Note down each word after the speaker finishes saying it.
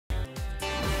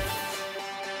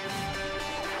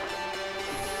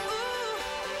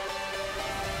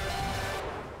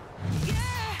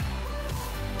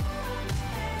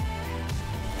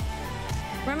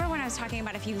was talking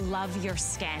about if you love your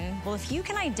skin. Well, if you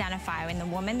can identify in the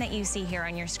woman that you see here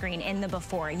on your screen in the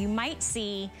before, you might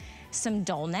see some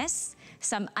dullness,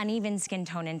 some uneven skin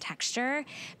tone and texture,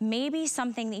 maybe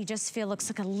something that you just feel looks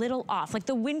like a little off, like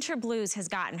the winter blues has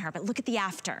gotten her, but look at the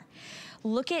after.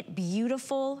 Look at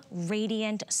beautiful,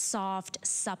 radiant, soft,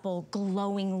 supple,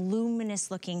 glowing,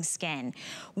 luminous looking skin.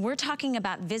 We're talking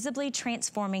about visibly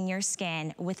transforming your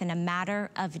skin within a matter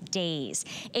of days.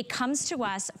 It comes to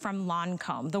us from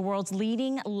Lancome, the world's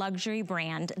leading luxury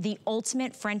brand, the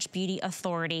ultimate French beauty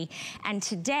authority. And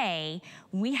today,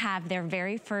 we have their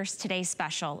very first Today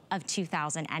Special of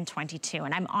 2022.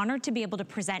 And I'm honored to be able to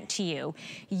present to you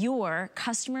your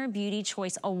Customer Beauty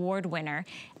Choice Award winner,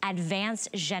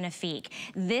 Advanced Genifique.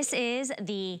 This is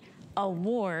the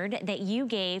award that you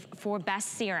gave for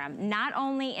best serum, not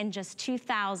only in just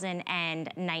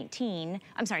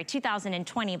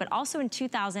 2020, but also in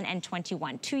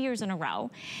 2021, 2 years in a row,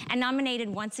 and nominated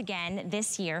once again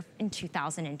this year in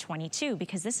 2022,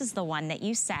 because this is the one that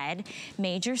you said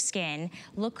made your skin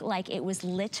look like it was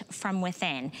lit from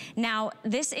within. Now,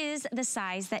 this is the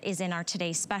size that is in our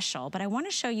Today Special, but I want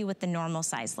to show you what the normal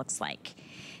size looks like.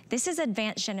 This is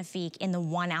Advanced Genifique in the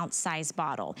 1 ounce size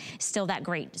bottle. Still that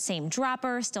great same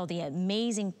dropper, still the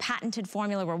amazing patented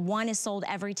formula where one is sold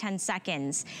every 10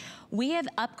 seconds. We have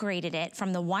upgraded it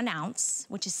from the 1 ounce,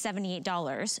 which is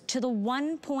 $78, to the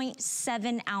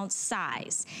 1.7 ounce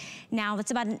size. Now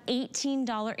that's about an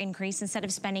 $18 increase instead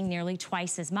of spending nearly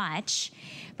twice as much.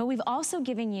 But we've also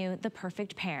given you the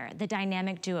perfect pair, the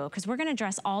dynamic duo, because we're gonna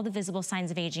address all the visible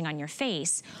signs of aging on your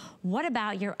face. What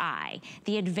about your eye?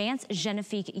 The Advanced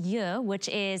Genifique Yeux, which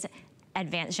is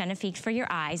Advanced Genifique for your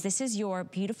eyes. This is your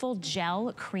beautiful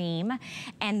gel cream.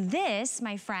 And this,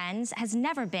 my friends, has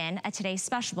never been a Today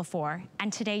Special before.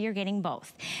 And today you're getting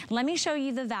both. Let me show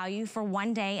you the value for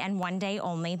 1 day and 1 day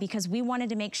only, because we wanted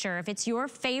to make sure if it's your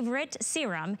favorite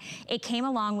serum, it came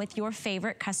along with your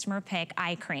favorite customer pick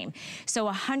eye cream.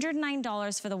 So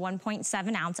 $109 for the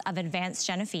 1.7 ounce of Advanced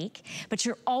Genifique, but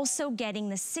you're also getting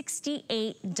the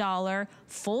 $68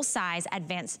 full size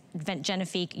Advanced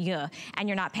Genifique Yeux, and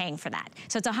you're not paying for that.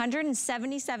 So it's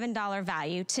 $177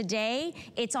 value. Today,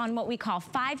 it's on what we call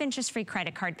 5 interest-free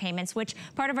credit card payments, which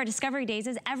part of our Discovery Days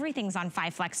is everything's on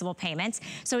 5 flexible payments.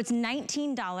 So it's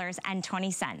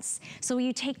 $19.20. So will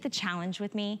you take the challenge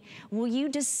with me? Will you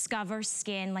discover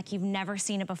skin like you've never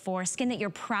seen it before? Skin that you're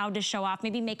proud to show off,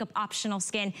 maybe makeup optional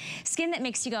skin. Skin that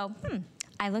makes you go,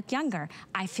 I look younger,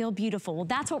 I feel beautiful. Well,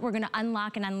 that's what we're gonna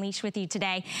unlock and unleash with you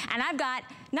today. And I've got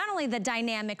not only the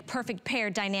dynamic, perfect pair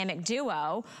dynamic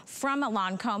duo from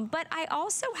Lancome, but I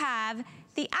also have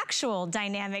the actual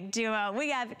dynamic duo. We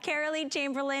have Carolee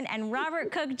Chamberlain and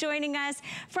Robert Cook joining us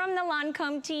from the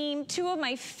Lancome team, 2 of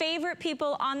my favorite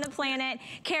people on the planet.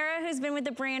 Cara, who's been with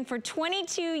the brand for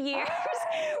 22 years.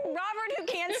 Robert, who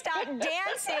can't stop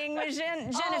dancing with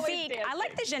Genifique. I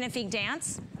like the Genifique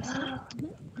dance.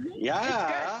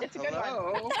 Yeah, it's a good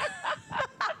one.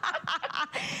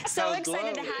 So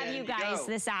excited to have you guys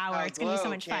this hour. It's gonna be so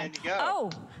much fun.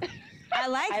 Oh, I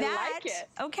like that. Like it.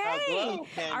 Okay.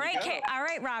 All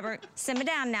right, Robert, simmer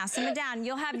down now, simmer down.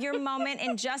 You'll have your moment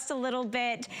in just a little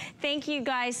bit. Thank you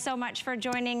guys so much for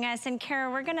joining us. And Cara,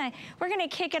 we're gonna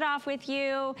kick it off with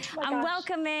you.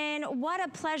 Welcome in. What a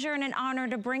pleasure and an honor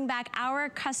to bring back our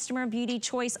Customer Beauty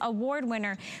Choice Award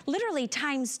winner, literally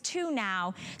 ×2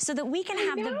 now, so that we can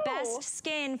have the best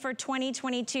skin for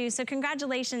 2022. So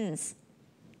congratulations.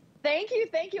 Thank you,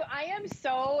 thank you. I am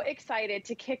so excited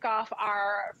to kick off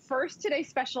our first Today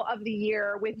Special of the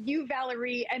year with you,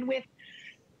 Valerie, and with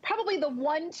probably the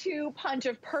 1-2 punch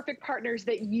of perfect partners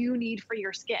that you need for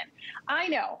your skin. I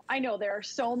know there are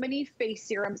so many face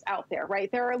serums out there,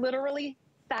 right? There are literally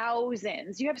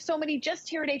thousands. You have so many just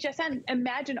here at HSN,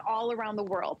 imagine all around the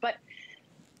world. But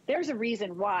there's a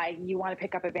reason why you want to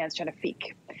pick up Advanced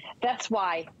Genifique. That's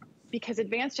why, because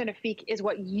Advanced Genifique is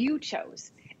what you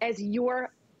chose as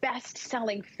your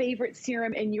best-selling favorite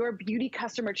serum in your Beauty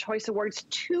Customer Choice Awards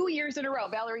 2 years in a row.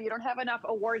 Valerie, you don't have enough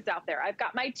awards out there. I've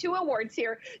got my 2 awards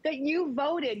here that you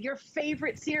voted your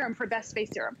favorite serum for Best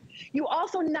Face Serum. You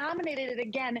also nominated it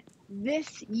again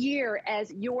this year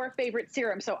as your favorite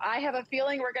serum. So I have a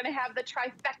feeling we're gonna have the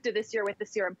trifecta this year with the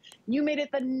serum. You made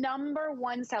it the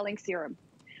 #1 selling serum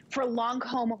for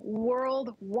Lancome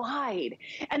worldwide.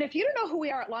 And if you don't know who we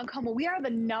are at Lancome, well, we are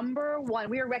the #1.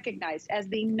 We are recognized as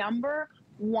the #1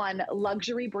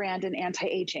 luxury brand in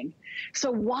anti-aging. So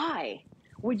why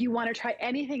would you want to try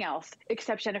anything else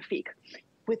except Genifique?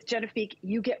 With Genifique,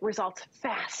 you get results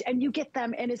fast, and you get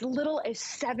them in as little as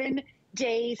 7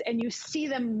 days, and you see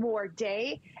them more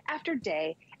day after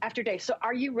day after day. So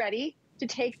are you ready to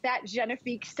take that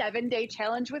Genifique 7-day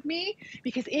challenge with me,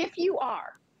 because if you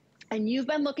are, and you've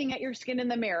been looking at your skin in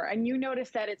the mirror and you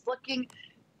notice that it's looking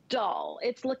dull,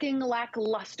 it's looking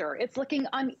lackluster, it's looking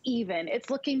uneven, it's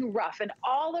looking rough, and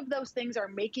all of those things are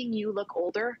making you look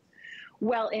older,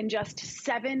 well, in just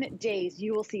 7 days,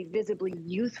 you will see visibly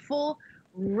youthful,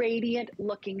 radiant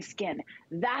looking skin.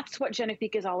 That's what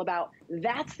Genifique is all about.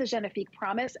 That's the Genifique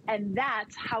promise. And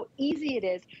that's how easy it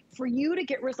is for you to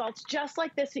get results just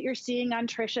like this that you're seeing on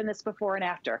Trish in this before and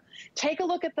after. Take a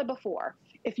look at the before.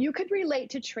 If you could relate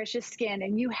to Trish's skin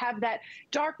and you have that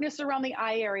darkness around the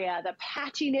eye area, the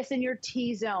patchiness in your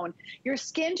T-zone, your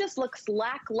skin just looks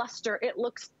lackluster. It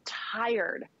looks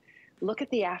tired. Look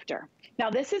at the after. Now,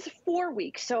 this is 4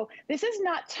 weeks, so this is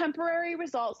not temporary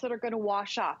results that are going to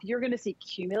wash off. You're going to see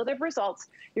cumulative results.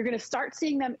 You're going to start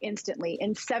seeing them instantly.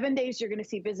 In 7 days, you're going to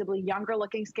see visibly younger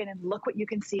looking skin, and look what you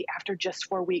can see after just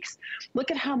 4 weeks.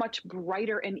 Look at how much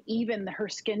brighter and even her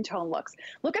skin tone looks.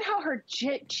 Look at how her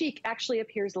cheek actually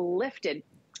appears lifted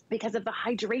because of the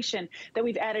hydration that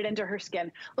we've added into her skin.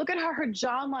 Look at how her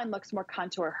jawline looks more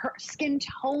contour. Her skin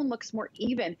tone looks more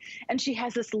even. And she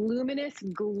has this luminous,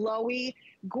 glowy,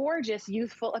 gorgeous,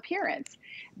 youthful appearance.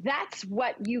 That's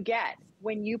what you get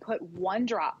when you put 1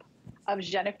 drop of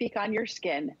Genifique on your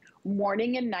skin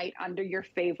morning and night under your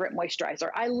favorite moisturizer.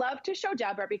 I love to show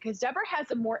Deborah because Deborah has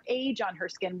more age on her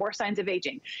skin, more signs of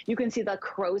aging. You can see the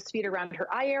crow's feet around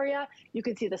her eye area. You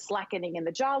can see the slackening in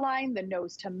the jawline, the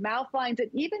nose to mouth lines, and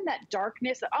even that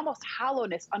darkness, almost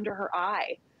hollowness under her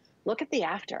eye. Look at the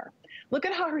after. Look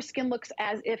at how her skin looks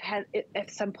as if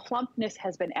some plumpness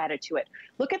has been added to it.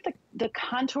 Look at the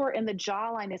contour in the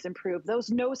jawline is improved. Those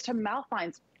nose to mouth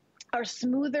lines are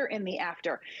smoother in the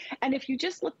after. And if you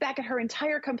just look back at her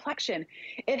entire complexion,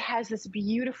 it has this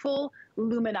beautiful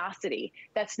luminosity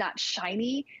that's not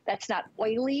shiny, that's not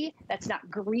oily, that's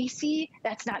not greasy,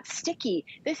 that's not sticky.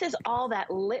 This is all that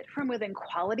lit from within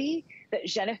quality that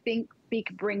Genifique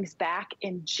brings back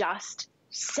in just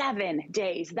 7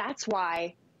 days. That's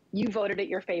why you voted it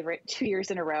your favorite 2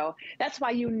 years in a row. That's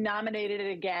why you nominated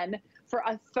it again for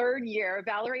a 3rd year.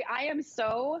 Valerie, I am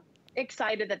so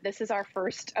excited that this is our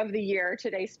first of the year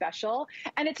Today Special.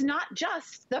 And it's not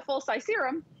just the full-size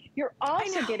serum. You're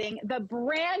also getting the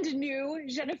brand new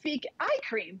Genifique eye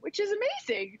cream, which is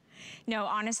amazing. No,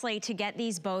 honestly, to get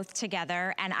these both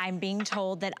together, and I'm being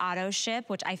told that auto ship,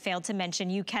 which I failed to mention,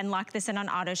 you can lock this in on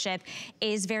auto ship,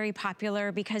 is very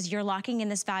popular because you're locking in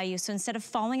this value. So instead of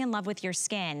falling in love with your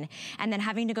skin and then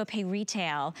having to go pay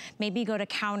retail, maybe go to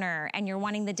counter and you're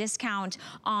wanting the discount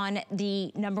on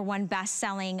the #1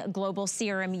 best-selling global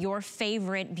serum, your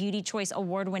favorite Beauty Choice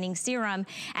award-winning serum,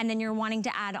 and then you're wanting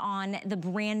to add on the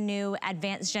brand new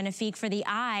Advanced Genifique for the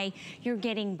eye, you're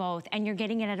getting both and you're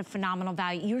getting it at a phenomenal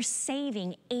value. You're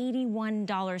saving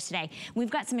 $81 today. We've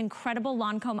got some incredible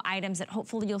Lancome items that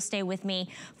hopefully you'll stay with me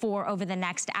for over the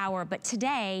next hour. But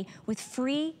today, with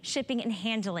free shipping and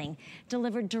handling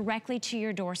delivered directly to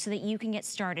your door so that you can get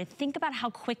started. Think about how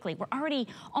quickly, we're already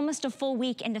almost a full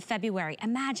week into February.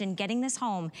 Imagine getting this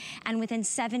home and within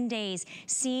 7 days,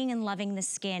 seeing and loving the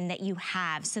skin that you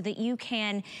have so that you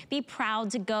can be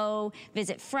proud to go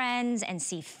visit friends and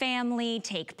see family,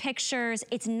 take pictures.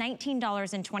 It's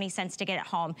 $19.20 to get it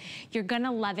home. You're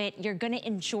gonna love it. You're gonna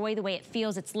enjoy the way it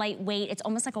feels. It's lightweight. It's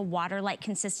almost like a water-like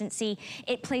consistency.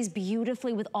 It plays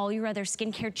beautifully with all your other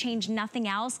skincare. Change nothing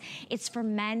else. It's for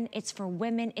men, it's for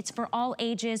women, it's for all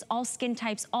ages, all skin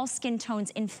types, all skin tones.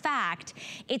 In fact,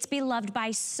 it's beloved by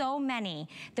so many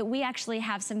that we actually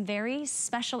have some very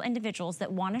special individuals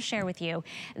that wanna share with you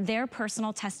their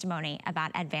personal testimony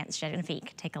about Advanced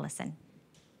Genifique. Take a listen.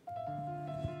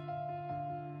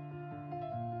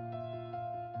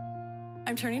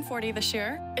 I'm turning 40 this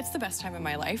year. It's the best time of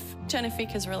my life.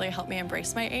 Genifique has really helped me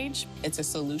embrace my age. It's a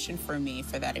solution for me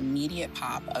for that immediate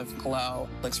pop of glow.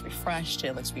 It looks refreshed,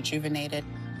 it looks rejuvenated.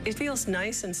 It feels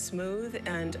nice and smooth,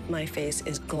 and my face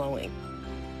is glowing.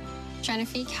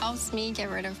 Genifique helps me get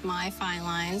rid of my fine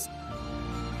lines.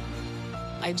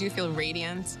 I do feel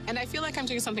radiant, and I feel like I'm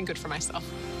doing something good for myself.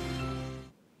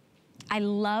 I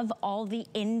love all the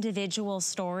individual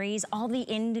stories, all the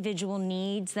individual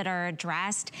needs that are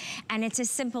addressed. And it's as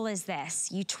simple as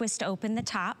this. You twist open the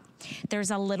top. There's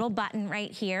a little button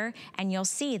right here and you'll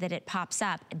see that it pops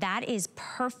up. That is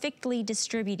perfectly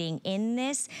distributing in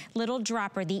this little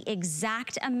dropper the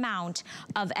exact amount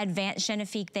of Advanced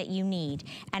Genifique that you need.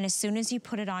 And as soon as you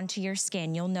put it onto your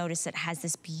skin, you'll notice it has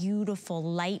this beautiful,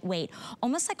 lightweight,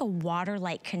 almost like a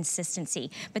water-like consistency.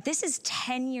 But this is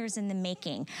 10 years in the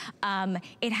making.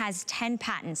 It has 10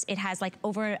 patents. It has like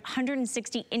over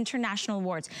 160 international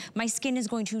awards. My skin is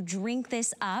going to drink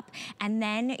this up and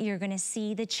then you're gonna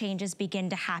see the change changes begin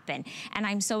to happen. And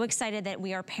I'm so excited that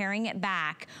we are pairing it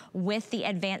back with the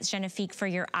Advanced Genifique for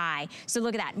your eye. So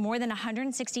look at that, more than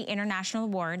 160 international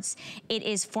awards. It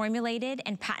is formulated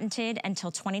and patented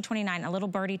until 2029. A little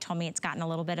birdie told me it's gotten a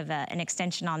little bit of an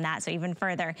extension on that, so even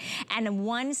further. And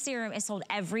one serum is sold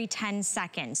every 10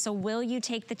 seconds. So will you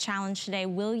take the challenge today?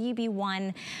 Will you be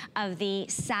one of the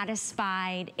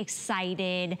satisfied,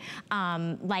 excited,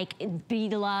 like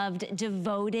beloved,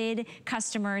 devoted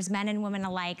customers, men and women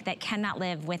alike, that cannot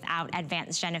live without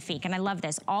Advanced Genifique? And I love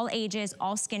this, all ages,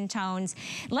 all skin tones.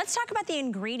 Let's talk about the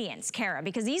ingredients, Kara,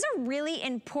 because these are really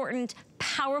important,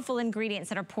 powerful ingredients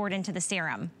that are poured into the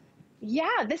serum.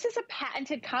 Yeah, this is a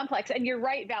patented complex. And you're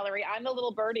right, Valerie, I'm the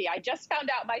little birdie. I just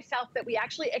found out myself that we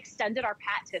actually extended our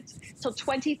patent till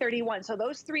 2031. So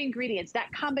those three ingredients,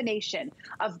 that combination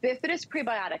of bifidus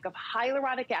prebiotic, of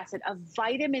hyaluronic acid, of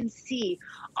vitamin C,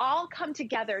 all come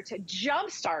together to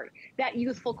jumpstart that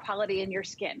youthful quality in your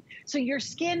skin. So your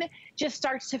skin just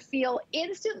starts to feel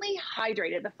instantly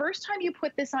hydrated. The first time you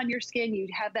put this on your skin, you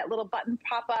have that little button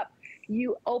pop up.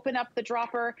 You open up the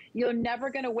dropper, you're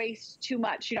never going to waste too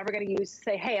much. You're never going to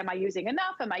say, hey, am I using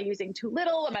enough? Am I using too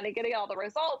little? Am I getting all the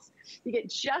results? You get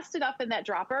just enough in that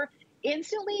dropper.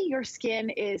 Instantly, your skin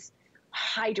is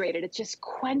hydrated. It's just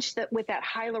quenched with that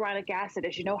hyaluronic acid.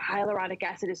 As you know, hyaluronic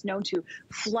acid is known to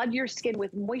flood your skin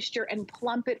with moisture and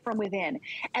plump it from within.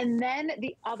 And then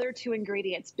the other two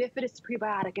ingredients, bifidus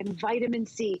prebiotic and vitamin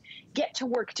C, get to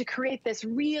work to create this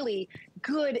really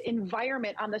good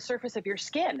environment on the surface of your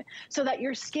skin so that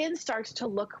your skin starts to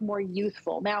look more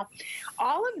youthful. Now,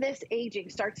 all of this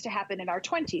aging starts to happen in our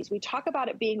 20s. We talk about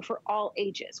it being for all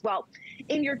ages. Well,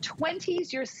 in your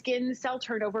 20s, your skin cell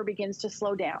turnover begins to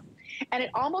slow down. And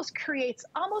it almost creates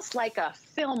almost like a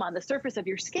film on the surface of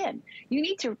your skin. You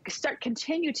need to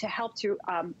continue to help to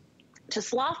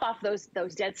slough off those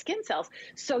dead skin cells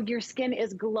so your skin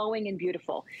is glowing and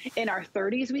beautiful. In our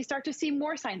 30s, we start to see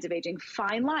more signs of aging,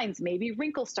 fine lines, maybe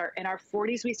wrinkles start. In our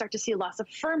 40s, we start to see loss of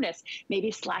firmness,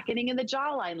 maybe slackening in the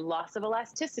jawline, loss of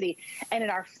elasticity. And in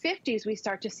our 50s, we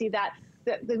start to see that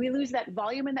we lose that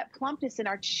volume and that plumpness in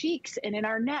our cheeks and in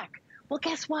our neck. Well,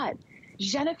 guess what?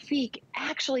 Genifique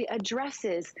actually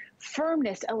addresses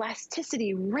firmness,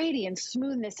 elasticity, radiance,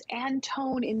 smoothness, and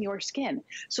tone in your skin.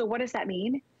 So what does that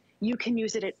mean? You can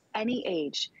use it at any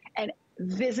age and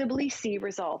visibly see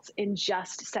results in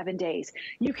just 7 days.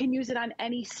 You can use it on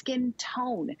any skin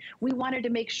tone. We wanted to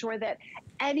make sure that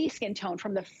any skin tone,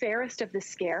 from the fairest of the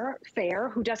fair,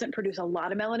 who doesn't produce a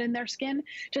lot of melanin in their skin,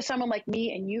 to someone like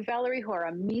me and you, Valerie, who are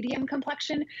a medium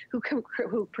complexion, who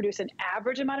produce an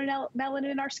average amount of melanin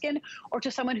in our skin, or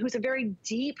to someone who's a very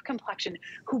deep complexion,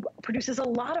 who produces a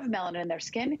lot of melanin in their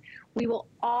skin, we will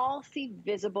all see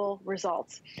visible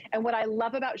results. And what I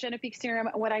love about Genifique Serum,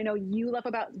 and what I know you love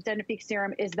about Genifique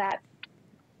Serum, is that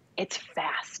it's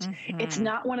fast. It's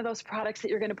not one of those products that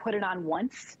you're going to put it on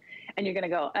once and you're going to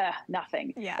go,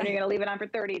 nothing. Yeah. And you're going to leave it on for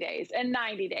 30 days and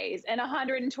 90 days and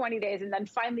 120 days. And then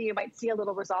finally you might see a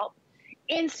little result.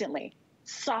 Instantly,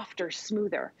 softer,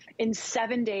 smoother. In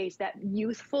 7 days, that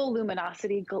youthful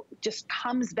luminosity just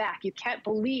comes back. You can't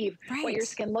believe what your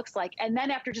skin looks like. And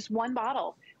then after just one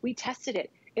bottle, we tested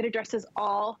it. It addresses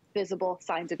all visible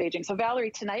signs of aging. So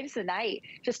Valerie, tonight is the night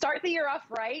to start the year off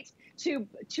right, to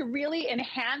really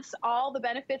enhance all the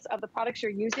benefits of the products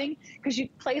you're using, because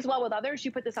it plays well with others.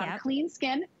 You put this on clean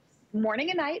skin, morning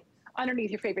and night,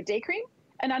 underneath your favorite day cream,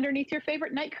 and underneath your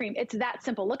favorite night cream. It's that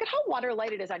simple. Look at how water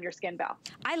light it is on your skin, Val.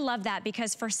 I love that,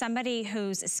 because for somebody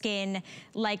whose skin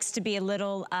likes to be a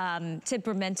little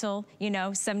temperamental, you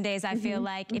know, some days I feel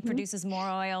like it produces more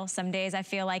oil. Some days I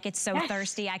feel like it's so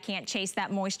thirsty I can't chase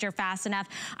that moisture fast enough.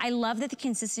 I love that the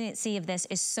consistency of this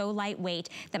is so lightweight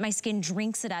that my skin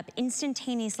drinks it up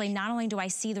instantaneously. Not only do I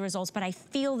see the results, but I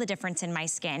feel the difference in my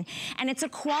skin. And it's a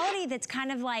quality that's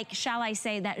kind of like, shall I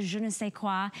say, that je ne sais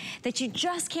quoi, that you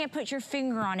just can't put your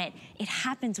finger on it. It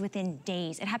happens within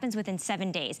days. It happens within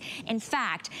 7 days. In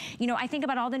fact, you know, I think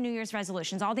about all the New Year's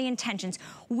resolutions, all the intentions.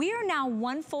 We are now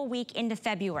 1 full week into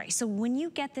February. So when you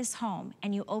get this home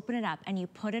and you open it up and you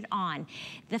put it on,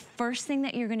 the first thing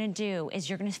that you're gonna do is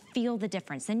you're gonna feel the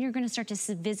difference. Then you're gonna start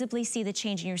to visibly see the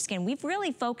change in your skin. We've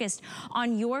really focused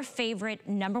on your favorite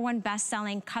 #1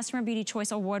 best-selling Customer Beauty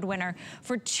Choice Award winner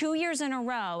for 2 years in a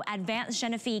row, Advanced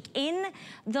Genifique, in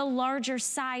the larger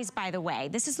size, by the way.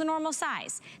 This is the normal size.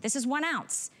 This is 1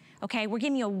 ounce. Okay, we're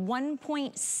giving you a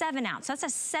 1.7 ounce. So that's a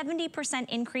 70%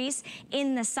 increase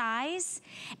in the size.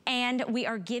 And we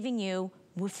are giving you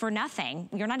for nothing.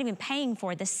 You're not even paying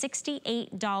for the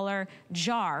 $68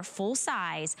 jar, full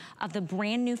size, of the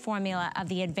brand new formula of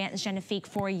the Advanced Genifique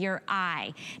for your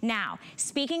eye. Now,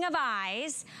 speaking of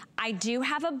eyes, I do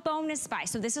have a bonus buy.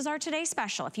 So this is our Today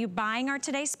Special. If you're buying our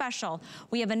Today Special,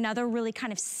 we have another really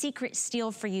kind of secret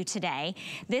steal for you today.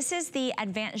 This is the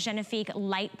Advanced Genifique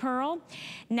Light Pearl.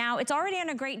 Now, it's already on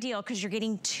a great deal because you're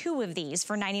getting 2 of these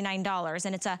for $99,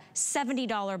 and it's a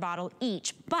 $70 bottle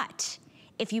each. But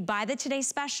if you buy the Today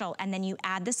Special and then you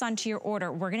add this onto your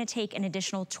order, we're gonna take an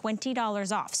additional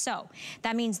 $20 off. So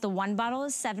that means the one bottle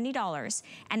is $70,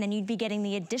 and then you'd be getting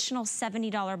the additional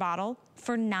 $70 bottle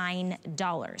for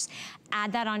 $9.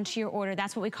 Add that onto your order.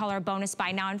 That's what we call our bonus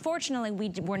buy. Now, unfortunately,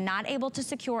 we're not able to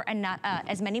secure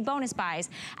as many bonus buys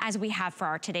as we have for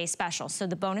our Today Special. So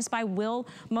the bonus buy will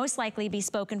most likely be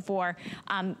spoken for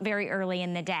very early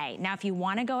in the day. Now, if you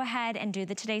wanna go ahead and do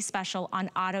the Today Special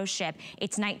on auto ship,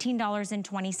 it's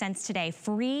 $19.20 today.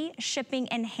 Free shipping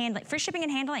and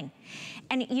handling.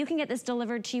 And you can get this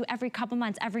delivered to you every couple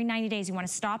months, every 90 days. You wanna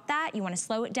stop that, you wanna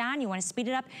slow it down, you wanna speed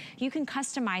it up, you can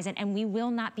customize it, and we will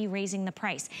not be raising the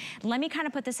price. Let me kind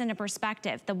of put this into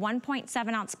perspective. The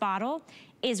 1.7 ounce bottle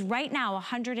is right now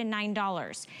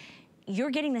 $109.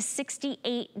 You're getting the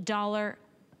 $68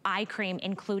 eye cream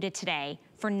included today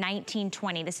for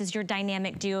 $19.20. This is your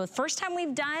dynamic duo. First time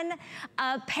we've done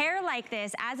a pair like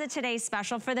this as a Today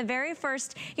Special, for the very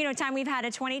first time we've had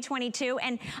a 2022.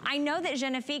 And I know that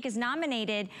Genifique is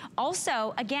nominated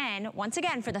also, once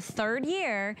again, for the 3rd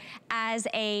year as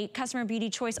a Customer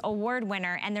Beauty Choice Award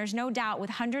winner. And there's no doubt,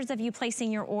 with hundreds of you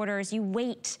placing your orders, you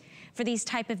wait for these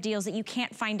type of deals that you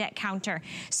can't find at counter.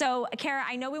 So, Kara,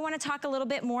 I know we want to talk a little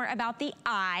bit more about the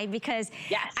eye, because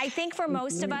yes, I think for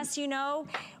most of us,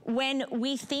 when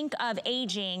we think of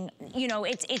aging,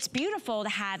 it's beautiful to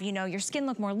have, your skin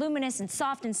look more luminous and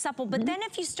soft and supple, but then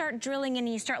if you start drilling in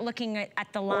and you start looking at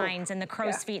the lines and the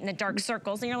crow's feet and the dark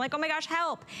circles, and you're like, oh my gosh,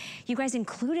 help. You guys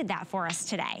included that for us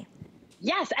today.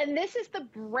 Yes, and this is the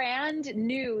brand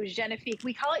new Genifique.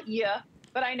 We call it "Yeah,"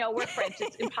 but I know we're French.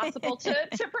 It's impossible to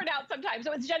pronounce sometimes.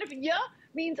 So it's Genifique. "Yeah"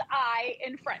 means eye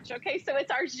in French, okay? So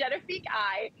it's our Genifique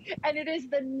Eye, and it is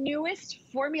the newest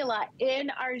formula in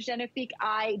our Genifique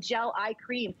Eye Gel Eye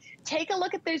Cream. Take a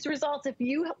look at those results. If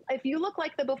you look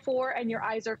like the before and your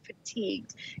eyes are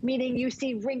fatigued, meaning you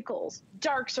see wrinkles,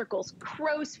 dark circles,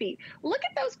 crow's feet. Look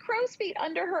at those crow's feet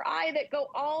under her eye that go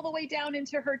all the way down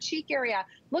into her cheek area.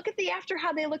 Look at the after,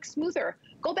 how they look smoother.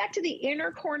 Go back to the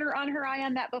inner corner on her eye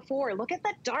on that before. Look at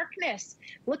that darkness.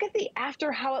 Look at the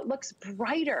after, how it looks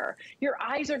brighter. Your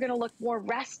eyes are gonna look more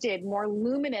rested, more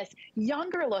luminous,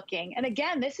 younger looking. And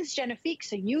again, this is Genifique,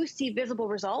 so you see visible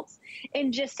results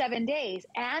in just 7 days,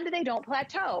 and they don't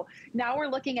plateau. Now we're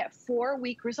looking at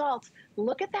 4-week results.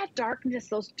 Look at that darkness,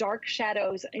 those dark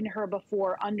shadows in her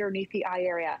before underneath the eye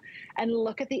area. And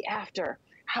look at the after,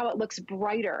 how it looks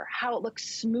brighter, how it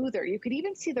looks smoother. You could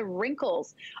even see the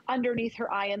wrinkles underneath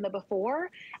her eye in the before,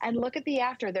 and look at the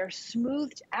after, they're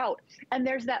smoothed out. And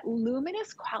there's that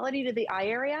luminous quality to the eye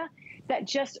area that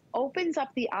just opens up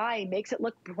the eye, makes it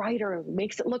look brighter,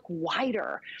 makes it look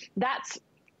wider. That's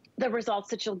the results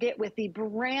that you'll get with the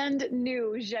brand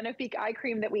new Genifique Eye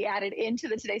Cream that we added into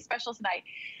the Today Special tonight.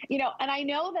 And I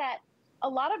know that a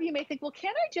lot of you may think, well,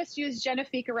 can't I just use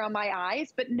Genifique around my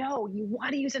eyes? But no, you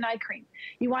want to use an eye cream.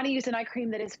 You want to use an eye cream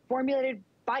that is formulated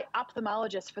by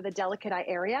ophthalmologists for the delicate eye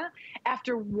area.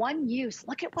 After one use,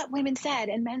 look at what women said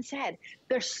and men said.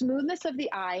 Their smoothness of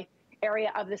the eye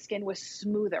area of the skin was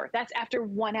smoother. That's after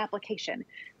one application.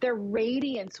 Their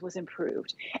radiance was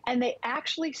improved, and they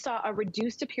actually saw a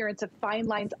reduced appearance of fine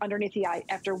lines underneath the eye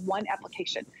after one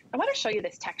application. I want to show you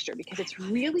this texture because it's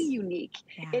really unique.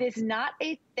 Yeah. It is not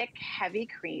a thick, heavy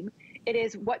cream. It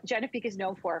is what Genifique is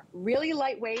known for, really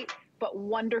lightweight, but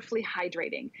wonderfully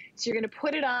hydrating. So you're gonna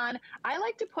put it on. I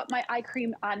like to put my eye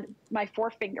cream on my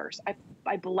 4 fingers.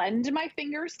 I blend my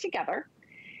fingers together.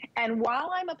 And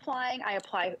while I'm applying, I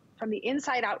apply from the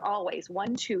inside out always.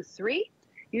 1, 2, 3.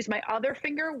 Use my other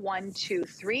finger, 1, 2,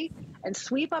 3, and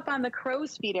sweep up on the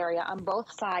crow's feet area on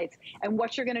both sides. And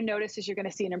what you're gonna notice is you're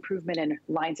gonna see an improvement in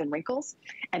lines and wrinkles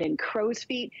and in crow's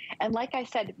feet. And like I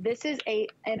said, this is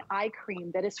an eye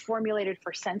cream that is formulated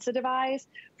for sensitive eyes,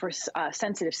 for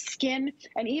sensitive skin,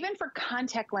 and even for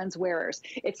contact lens wearers.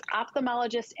 It's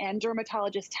ophthalmologist and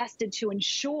dermatologist tested to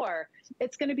ensure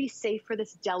it's gonna be safe for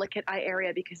this delicate eye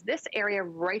area, because this area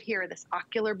right here, this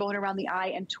ocular bone around the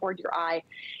eye and toward your eye,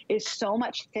 is so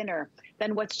much thinner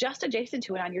than what's just adjacent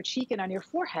to it on your cheek and on your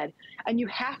forehead. And you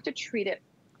have to treat it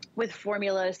with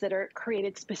formulas that are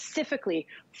created specifically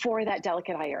for that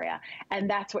delicate eye area. And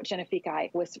that's what Genifique Eye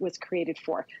was created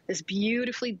for. This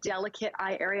beautifully delicate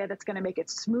eye area that's gonna make it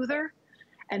smoother,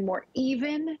 and more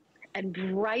even and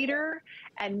brighter,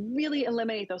 and really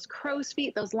eliminate those crow's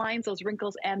feet, those lines, those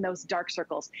wrinkles, and those dark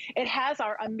circles. It has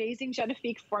our amazing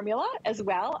Genifique formula as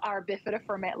well, our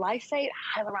bifidoferment lysate,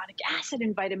 hyaluronic acid,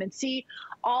 and vitamin C,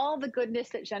 all the goodness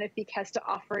that Genifique has to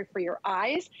offer for your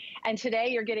eyes. And today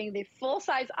you're getting the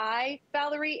full-size eye,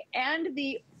 Valerie, and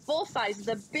the full size,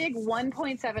 the big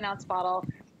 1.7 ounce bottle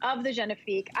of the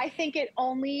Genifique. I think it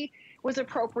only was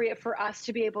appropriate for us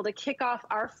to be able to kick off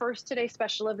our first Today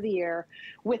Special of the year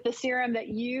with the serum that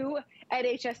you at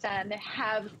HSN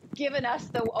have given us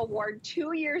the award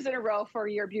 2 years in a row for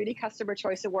your Beauty Customer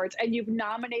Choice Awards, and you've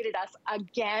nominated us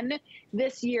again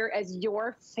this year as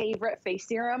your favorite face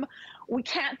serum. We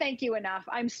can't thank you enough.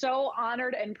 I'm so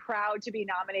honored and proud to be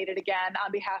nominated again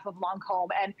on behalf of Lancome,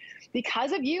 and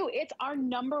because of you, it's our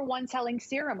 #1 selling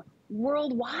serum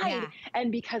worldwide. Yeah.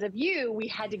 And because of you, we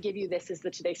had to give you this as the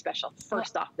Today Special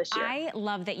first off this year. I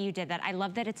love that you did that. I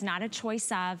love that it's not a choice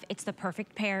of, it's the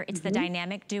perfect pair. It's the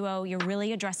dynamic duo. You're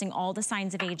really addressing all the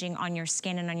signs of aging on your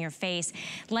skin and on your face.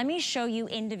 Let me show you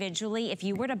individually. If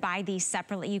you were to buy these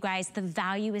separately, you guys, the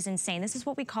value is insane. This is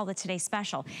what we call the Today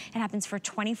Special. It happens for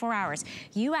 24 hours.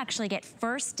 You actually get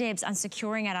first dibs on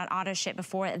securing it on auto ship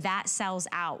before that sells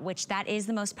out, which that is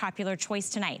the most popular choice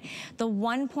tonight. The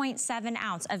 1.7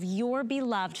 ounce of your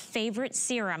beloved favorite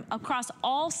serum across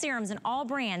all serums and all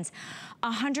brands,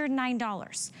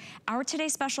 $109. Our Today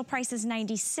Special price is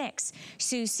 $96.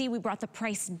 So you see, we brought the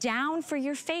price down for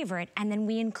your favorite, and then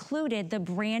we included the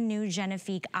brand new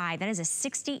Genifique Eye. That is a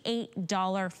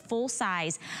 $68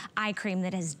 full-size eye cream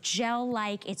that is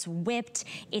gel-like, it's whipped,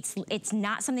 it's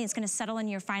not something that's gonna settle in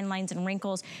your fine lines and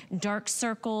wrinkles, dark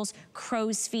circles,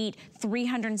 crow's feet,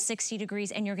 360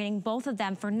 degrees, and you're getting both of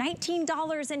them for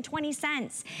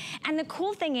 $19.20. And the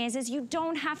cool thing is you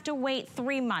don't have to wait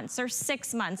 3 months or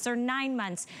 6 months or 9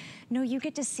 months. No, you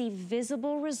get to see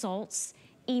visible results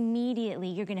immediately.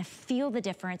 You're gonna feel the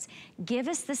difference. Give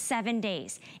us the 7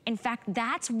 days. In fact,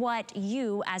 that's what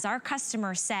you, as our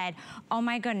customer, said, oh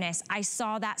my goodness, I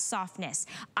saw that softness.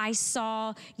 I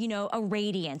saw, you know, a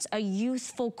radiance, a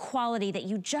youthful quality that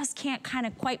you just can't kind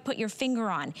of quite put your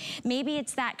finger on. Maybe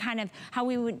it's that kind of how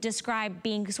we would describe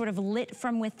being sort of lit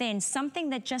from within, something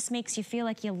that just makes you feel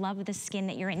like you love the skin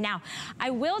that you're in. Now,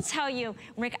 I will tell you,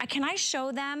 Rick, can I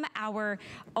show them our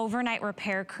overnight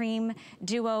repair cream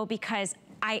duo? Because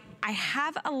I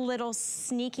have a little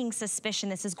sneaking suspicion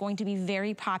this is going to be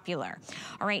very popular.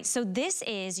 All right, so this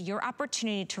is your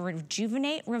opportunity to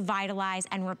rejuvenate, revitalize,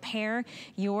 and repair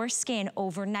your skin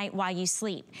overnight while you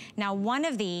sleep. Now, one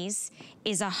of these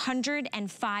is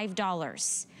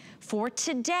 $105. For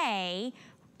today,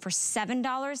 for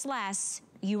 $7 less,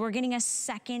 you are getting a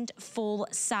second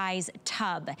full-size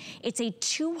tub. It's a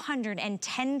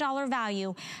 $210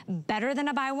 value, better than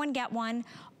a buy one, get one,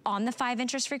 on the 5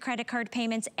 interest-free credit card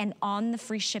payments and on the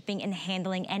free shipping and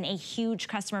handling, and a huge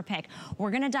customer pick. We're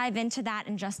gonna dive into that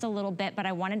in just a little bit, but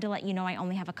I wanted to let you know I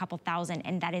only have a couple thousand,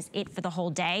 and that is it for the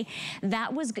whole day.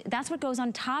 That's what goes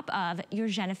on top of your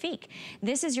Genifique.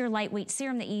 This is your lightweight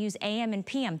serum that you use AM and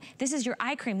PM. This is your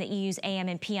eye cream that you use AM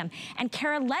and PM. And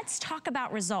Kara, let's talk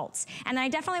about results. And I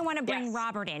definitely wanna bring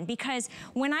Robert in, because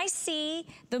when I see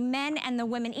the men and the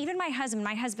women, even my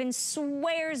husband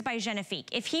swears by Genifique.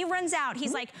 If he runs out,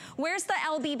 he's like, where's the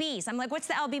LBBs? I'm like, what's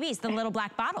the LBBs? The little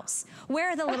black bottles.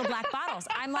 Where are the little black bottles?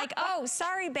 I'm like, oh,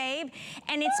 sorry, babe.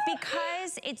 And it's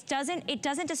because it doesn't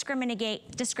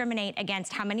discriminate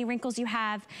against how many wrinkles you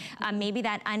have, maybe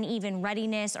that uneven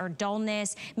ruddiness or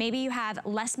dullness. Maybe you have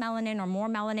less melanin or more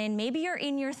melanin. Maybe you're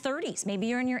in your 30s. Maybe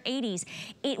you're in your 80s.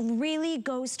 It really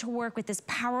goes to work with this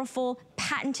powerful,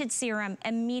 patented serum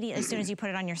immediately as soon as you put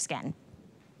it on your skin.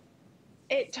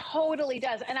 It totally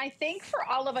does. And I think for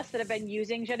all of us that have been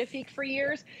using Genifique for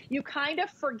years, you kind of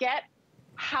forget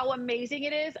how amazing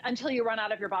it is until you run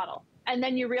out of your bottle. And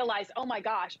then you realize, oh my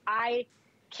gosh, I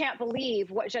can't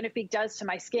believe what Genifique does to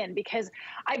my skin, because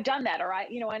I've done that, or I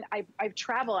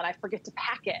travel and I forget to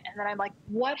pack it. And then I'm like,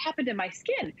 what happened to my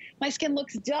skin? My skin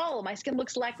looks dull. My skin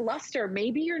looks lackluster.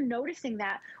 Maybe you're noticing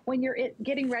that when you're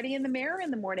getting ready in the mirror in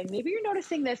the morning. Maybe you're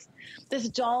noticing this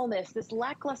dullness, this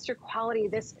lackluster quality,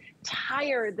 this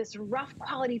tired, this rough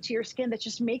quality to your skin that's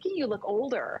just making you look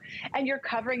older. And you're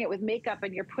covering it with makeup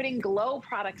and you're putting glow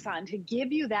products on to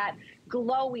give you that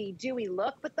glowy, dewy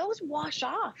look, but those wash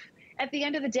off. At the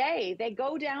end of the day, they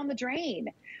go down the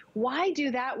drain. Why do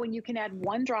that when you can add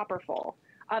 1 dropper full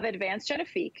of Advanced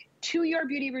Genifique to your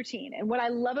beauty routine? And what I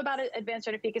love about Advanced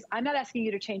Genifique is I'm not asking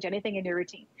you to change anything in your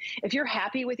routine. If you're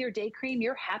happy with your day cream,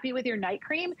 you're happy with your night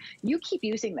cream, you keep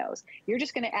using those. You're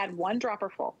just gonna add 1 dropper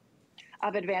full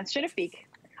of Advanced Genifique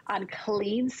on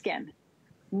clean skin,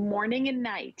 morning and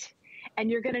night. And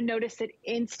you're gonna notice that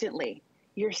instantly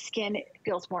your skin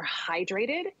feels more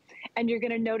hydrated, and you're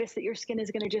gonna notice that your skin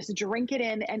is gonna just drink it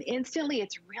in, and instantly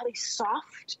it's really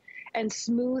soft and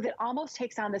smooth. It almost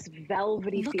takes on this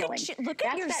velvety feeling. Look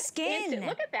at your skin.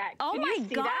 Look at that. Oh Can my you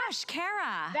see gosh, that?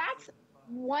 Kara. That's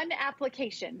one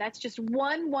application. That's just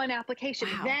one application.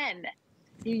 Wow. Then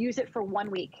you use it for 1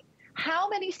 week. How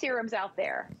many serums out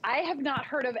there, I have not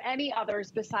heard of any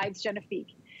others besides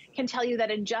Genifique, can tell you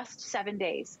that in just 7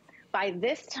 days, by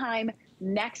this time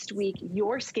next week,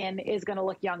 your skin is gonna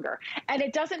look younger. And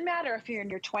it doesn't matter if you're in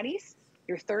your 20s,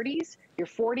 your 30s, your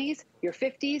 40s, your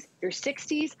 50s, your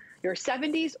 60s, your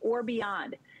 70s, or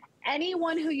beyond.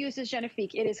 Anyone who uses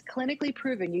Genifique, it is clinically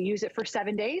proven. You use it for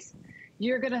 7 days,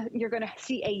 you're gonna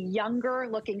see a younger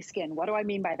looking skin. What do I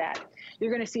mean by that?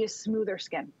 You're gonna see a smoother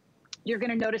skin. You're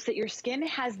gonna notice that your skin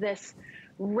has this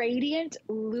radiant,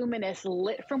 luminous,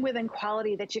 lit from within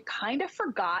quality that you kind of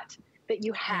forgot that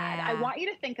you had. Yeah. I want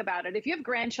you to think about it. If you have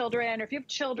grandchildren or if you have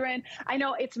children, I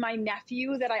know it's my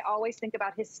nephew that I always think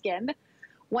about his skin.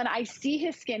 When I see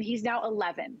his skin, he's now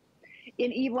 11.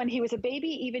 When he was a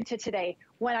baby, even to today,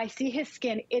 when I see his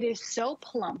skin, it is so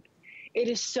plump. It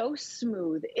is so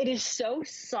smooth. It is so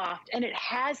soft, and it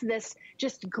has this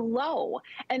just glow.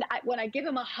 And when I give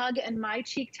him a hug and my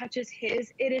cheek touches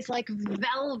his, it is like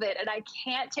velvet, and I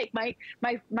can't take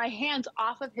my hands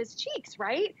off of his cheeks,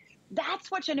 right? That's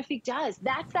what Genifique does.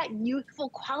 That's that youthful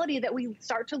quality that we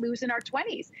start to lose in our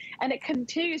 20s. And it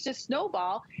continues to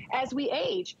snowball as we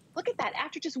age. Look at that.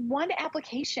 After just one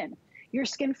application, your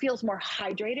skin feels more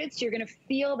hydrated, so you're gonna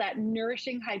feel that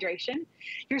nourishing hydration.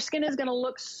 Your skin is gonna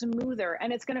look smoother,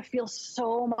 and it's gonna feel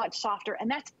so much softer, and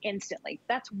that's instantly.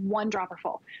 That's one dropper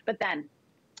full. But then,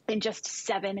 in just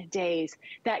 7 days,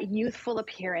 that youthful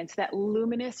appearance, that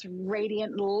luminous,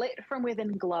 radiant, lit from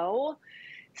within glow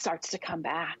starts to come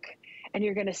back. And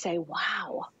you're gonna say,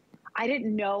 wow, I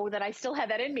didn't know that I still had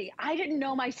that in me. I didn't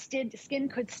know my skin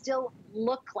could still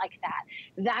look like that.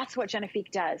 That's what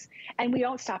Genifique does. And we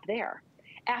don't stop there.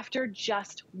 After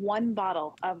just one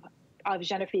bottle of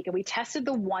Genifique, and we tested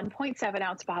the 1.7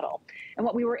 ounce bottle. And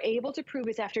what we were able to prove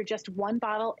is after just one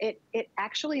bottle, it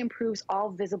actually improves all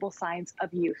visible signs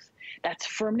of youth. That's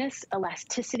firmness,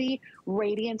 elasticity,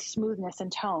 radiance, smoothness,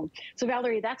 and tone. So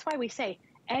Valerie, that's why we say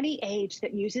any age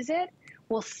that uses it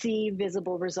will see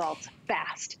visible results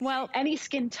fast. Well, any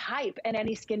skin type and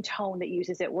any skin tone that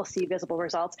uses it will see visible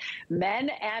results, men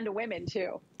and women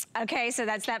too. Okay, so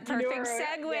that's that perfect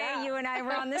segue. Yeah. You and I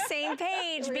were on the same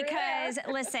page because,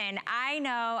 listen, I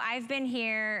know I've been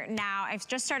here now, I've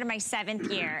just started my 7th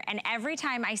year, and every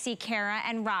time I see Kara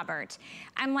and Robert,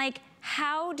 I'm like,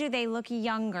 how do they look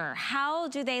younger? How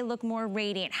do they look more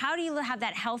radiant? How do you have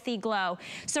that healthy glow?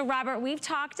 So Robert, we've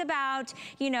talked about,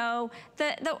 you know,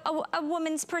 a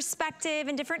woman's perspective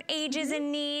and different ages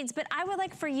and needs, but I would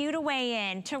like for you to weigh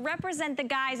in, to represent the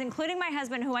guys, including my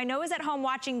husband, who I know is at home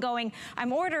watching going,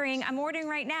 I'm ordering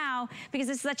right now because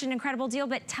it's such an incredible deal,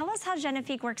 but tell us how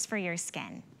Genifique works for your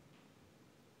skin.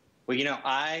 Well, you know,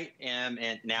 I am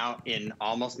now in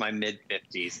almost my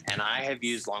mid-50s, and I have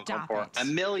used Lancome for a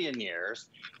million years.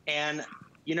 And,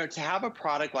 you know, to have a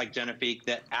product like Genifique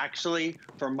that actually,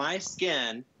 for my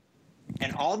skin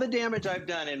and all the damage I've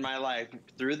done in my life,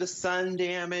 through the sun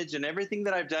damage and everything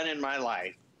that I've done in my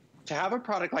life, to have a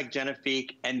product like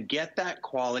Genifique and get that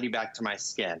quality back to my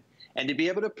skin, and to be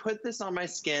able to put this on my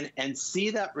skin and see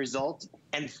that result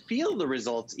and feel the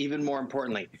results, even more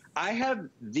importantly. I have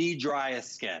the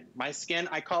driest skin. My skin,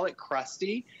 I call it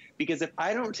crusty, because if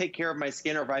I don't take care of my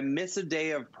skin, or if I miss a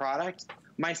day of product,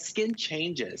 my skin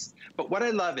changes. But what I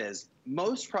love is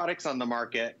most products on the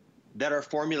market that are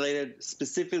formulated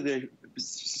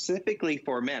specifically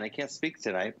for men, I can't speak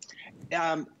tonight,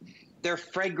 they're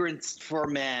fragrance for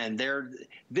men.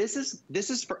 This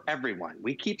is for everyone.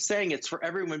 We keep saying it's for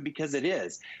everyone because it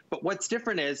is. But what's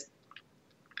different is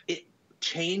it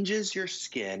changes your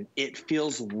skin. It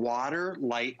feels water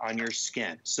light on your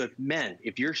skin. So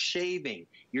if you're shaving,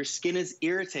 your skin is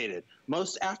irritated.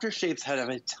 Most aftershaves have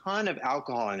a ton of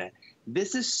alcohol in it.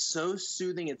 This is so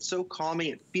soothing. It's so calming.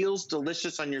 It feels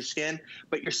delicious on your skin,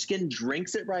 but your skin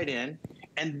drinks it right in.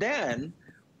 And then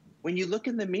when you look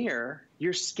in the mirror,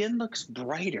 your skin looks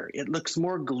brighter. It looks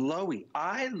more glowy.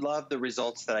 I love the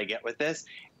results that I get with this.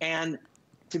 And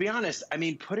to be honest, I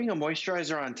mean, putting a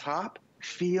moisturizer on top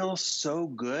feels so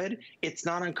good. It's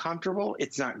not uncomfortable.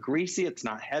 It's not greasy. It's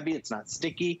not heavy. It's not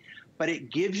sticky, but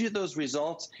it gives you those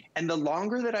results. And the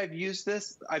longer that I've used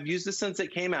this since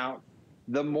it came out,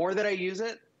 the more that I use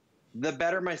it, the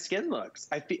better my skin looks.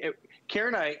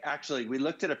 Karen and I, actually, we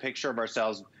looked at a picture of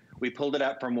ourselves. We pulled it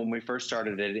up from when we first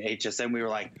started at HSN. We were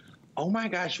like, oh my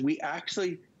gosh,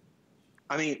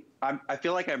 I mean, I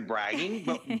feel like I'm bragging,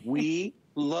 but we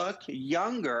look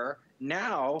younger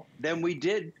now than we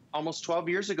did almost 12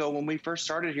 years ago when we first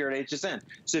started here at HSN.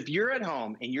 So if you're at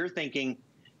home and you're thinking,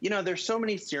 you know, there's so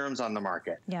many serums on the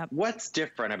market. Yep. What's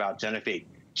different about Genifique?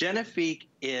 Genifique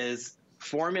is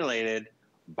formulated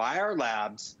by our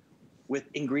labs with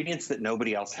ingredients that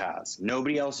nobody else has,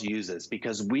 nobody else uses,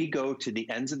 because we go to the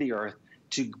ends of the earth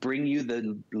to bring you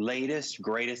the latest,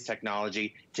 greatest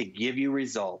technology to give you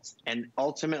results. And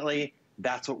ultimately,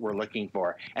 that's what we're looking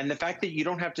for. And the fact that you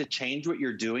don't have to change what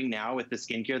you're doing now with the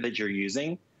skincare that you're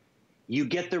using, you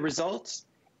get the results,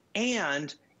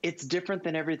 and it's different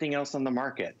than everything else on the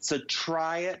market. So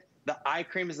try it. The eye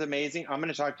cream is amazing. I'm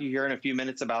going to talk to you here in a few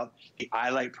minutes about the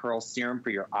Eye Light Pearl Serum for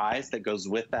your eyes that goes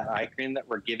with that eye cream that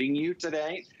we're giving you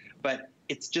today. But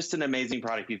it's just an amazing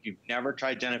product. If you've never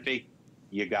tried Genifique,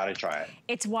 you gotta try it.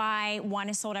 It's why one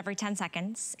is sold every 10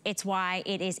 seconds. It's why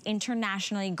it is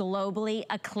internationally, globally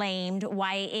acclaimed,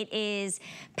 why it is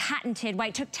patented, why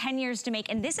it took 10 years to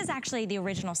make. And this is actually the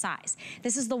original size.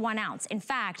 This is the 1 ounce. In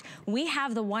fact, we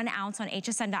have the 1 ounce on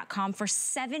hsn.com for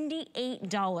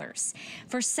 $78.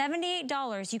 For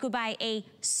 $78, you could buy a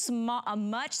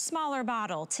much smaller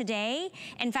bottle today.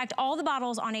 In fact, all the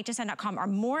bottles on hsn.com are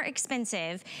more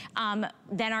expensive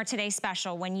than our today's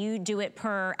special when you do it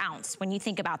per ounce, when you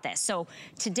think about this. So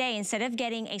today, instead of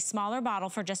getting a smaller bottle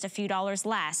for just a few dollars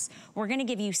less, we're gonna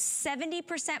give you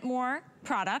 70% more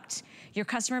product, your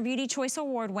Customer Beauty Choice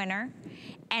Award winner,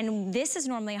 and this is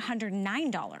normally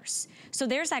 $109. So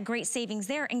there's that great savings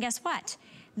there, and guess what?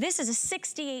 This is a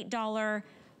 $68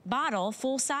 bottle,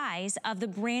 full size, of the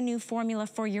brand new formula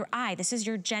for your eye. This is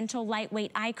your gentle,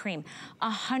 lightweight eye cream.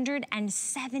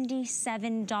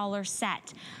 $177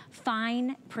 set.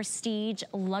 Fine, prestige,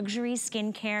 luxury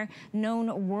skincare,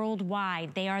 known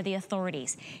worldwide. They are the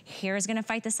authorities. Here's gonna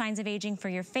fight the signs of aging for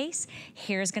your face.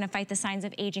 Here's gonna fight the signs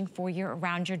of aging for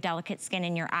around your delicate skin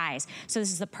and your eyes. So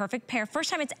this is the perfect pair.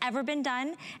 First time it's ever been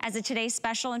done as a Today's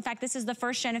Special. In fact, this is the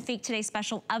first Genifique Today's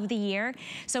Special of the year.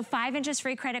 So 5 interest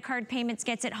free credit card payments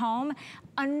gets it home.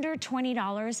 Under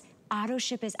 $20. Auto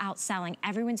ship is outselling.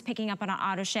 Everyone's picking up on an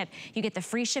auto ship. You get the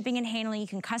free shipping and handling. You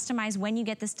can customize when you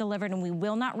get this delivered, and we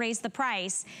will not raise the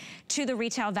price to the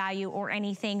retail value or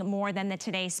anything more than the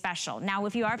Today's Special. Now,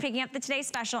 if you are picking up the Today's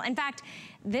Special, in fact,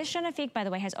 this Genifique, by the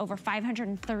way, has over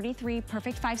 533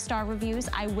 perfect 5-star reviews.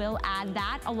 I will add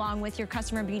that along with your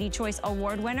Customer Beauty Choice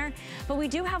Award winner. But we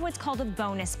do have what's called a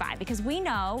bonus buy, because we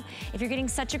know if you're getting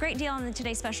such a great deal on the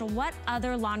Today's Special, what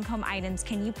other Lancome items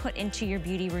can you put into your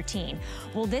beauty routine?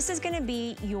 Well, this is gonna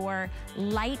be your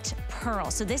Light Pearl.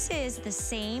 So this is the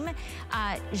same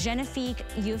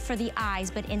Genifique for the eyes,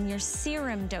 but in your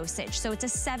serum dosage. So it's a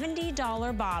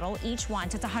 $70 bottle each one,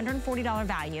 so it's a $140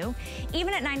 value.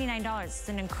 Even at $99, it's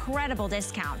an incredible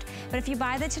discount. But if you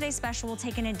buy the Today's Special, we'll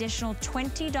take an additional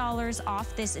 $20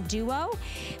 off this duo,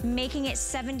 making it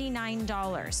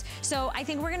 $79. So I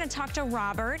think we're gonna talk to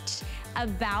Robert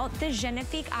about the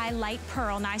Genifique Eye Light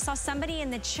Pearl. Now, I saw somebody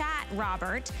in the chat,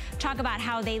 Robert, talk about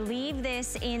how they leave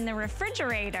this in the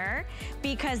refrigerator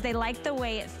because they like the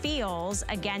way it feels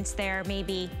against their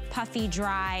maybe puffy,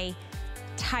 dry,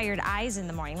 tired eyes in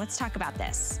the morning. Let's talk about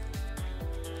this.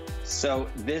 So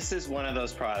this is one of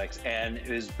those products, and it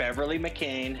is Beverly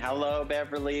McCain. Hello,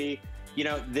 Beverly. You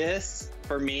know, this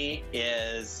for me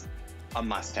is a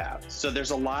must-have. So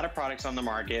there's a lot of products on the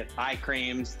market, eye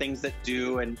creams, things that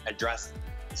do and address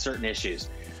certain issues.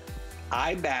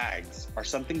 Eye bags are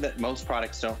something that most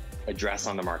products don't address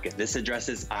on the market. This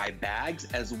addresses eye bags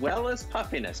as well as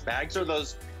puffiness. Bags are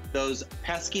those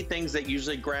pesky things that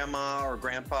usually grandma or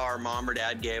grandpa or mom or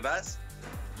dad gave us.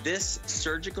 This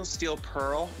surgical steel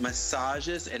pearl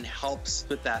massages and helps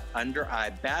with that under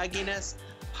eye bagginess,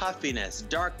 puffiness,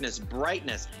 darkness,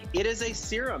 brightness. It is a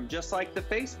serum just like the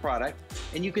face product,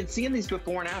 and you can see in these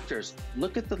before and afters,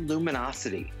 look at the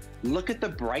luminosity, look at the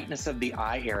brightness of the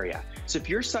eye area. So if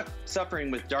you're suffering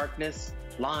with darkness,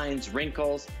 lines,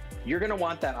 wrinkles, you're gonna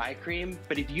want that eye cream.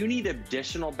 But if you need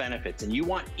additional benefits and you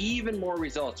want even more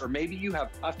results, or maybe you have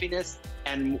puffiness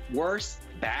and worse,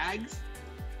 bags,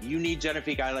 you need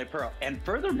Genifique Eye Light Pearl. And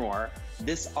furthermore,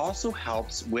 this also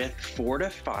helps with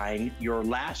fortifying your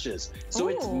lashes. So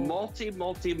it's multi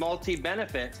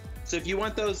benefit. So if you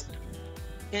want those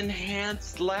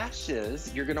enhanced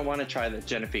lashes, you're gonna wanna try the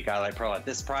Genifique Eye Light Pearl at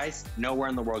this price. Nowhere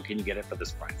in the world can you get it for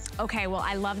this price. Okay, well,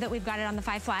 I love that we've got it on the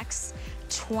 5 Flex.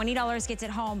 $20 gets it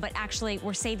home, but actually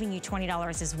we're saving you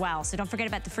 $20 as well. So don't forget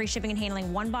about the free shipping and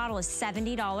handling. One bottle is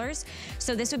 $70.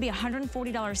 So this would be a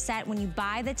 $140 set. When you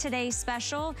buy the Today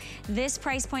Special, this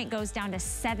price point goes down to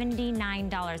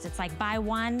 $79. It's like buy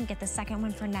one, get the second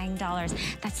one for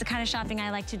 $9. That's the kind of shopping I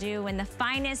like to do when the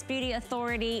finest beauty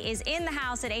authority is in the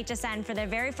house at HSN for their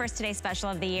very first Today Special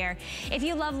of the year. If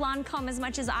you love Lancome as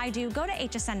much as I do, go to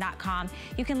hsn.com.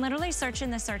 You can literally search in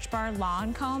the search bar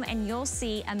Lancome and you'll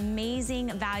see amazing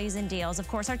values and deals. Of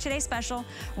course, our Today Special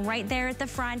right there at the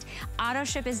front. Auto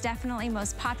ship is definitely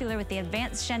most popular with the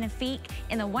Advanced Genifique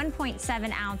in the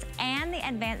 1.7 ounce and the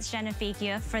Advanced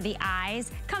Genifique for the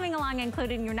eyes coming along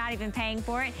included, and you're not even paying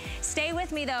for it. Stay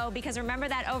with me though, because remember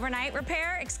that overnight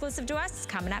repair exclusive to us is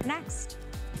coming up next.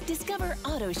 Discover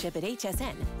Auto Ship at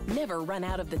HSN. Never run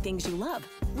out of the things you love.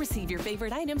 Receive your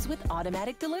favorite items with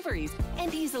automatic deliveries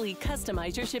and easily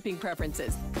customize your shipping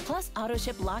preferences. Plus, Auto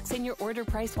Ship locks in your order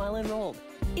price while enrolled.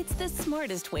 It's the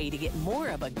smartest way to get more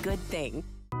of a good thing.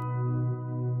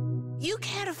 You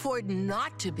can't afford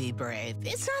not to be brave.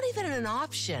 It's not even an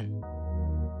option.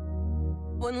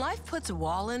 When life puts a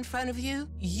wall in front of you,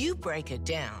 you break it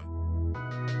down.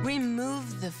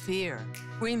 Remove the fear.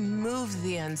 Remove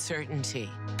the uncertainty.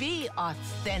 Be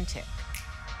authentic.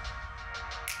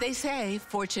 They say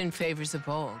fortune favors the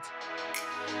bold.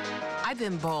 I've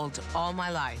been bold all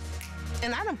my life,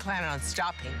 and I don't plan on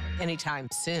stopping anytime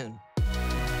soon.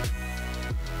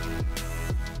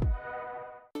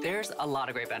 There's a lot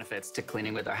of great benefits to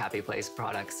cleaning with our Happy Place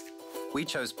products. We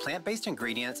chose plant-based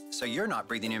ingredients so you're not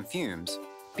breathing in fumes.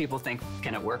 People think,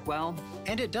 can it work well?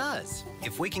 And it does.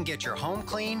 If we can get your home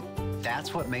clean,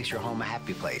 that's what makes your home a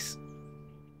happy place.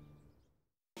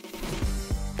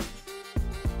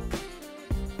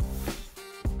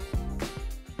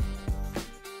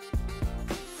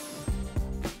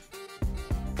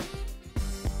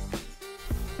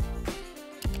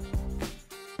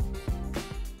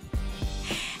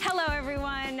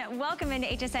 Welcome into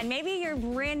HSN. Maybe you're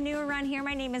brand new around here.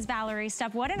 My name is Valerie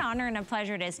Stupp. What an honor and a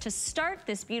pleasure it is to start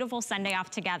this beautiful Sunday off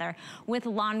together with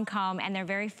Lancome and their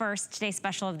very first Today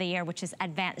Special of the year, which is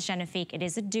Advanced Genifique. It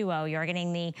is a duo. You're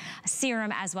getting the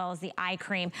serum as well as the eye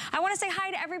cream. I want to say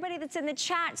hi to everybody that's in the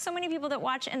chat. So many people that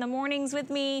watch in the mornings with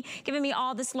me, giving me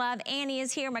all this love. Annie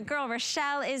is here. My girl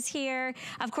Rochelle is here.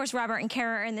 Of course, Robert and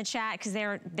Kara are in the chat because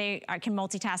they can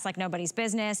multitask like nobody's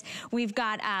business. We've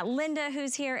got Linda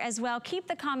who's here as well. Keep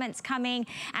the comments coming,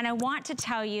 and I want to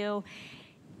tell you,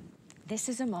 this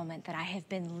is a moment that I have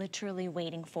been literally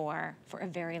waiting for a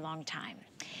very long time,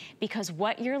 because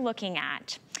what you're looking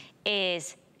at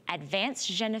is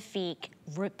Advanced Genifique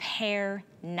Repair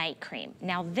Night Cream.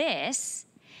 Now this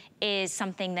is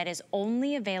something that is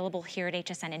only available here at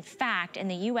HSN. In fact, in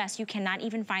the US, you cannot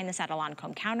even find this at a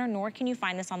Lancome counter, nor can you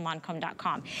find this on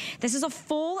Lancome.com. This is a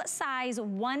full-size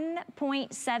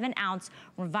 1.7 ounce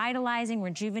revitalizing,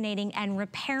 rejuvenating, and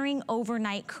repairing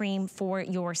overnight cream for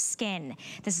your skin.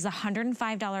 This is a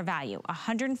 $105 value,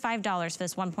 $105 for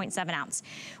this 1.7 ounce.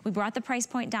 We brought the price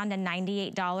point down to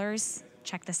 $98.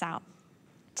 Check this out.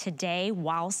 Today,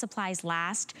 while supplies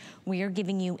last, we are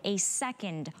giving you a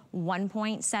second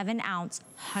 1.7 ounce,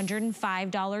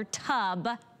 $105 tub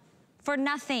for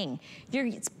nothing.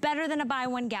 It's better than a buy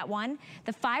one, get one.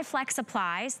 The 5 flex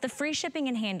applies. The free shipping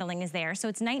and handling is there, so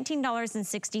it's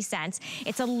 $19.60.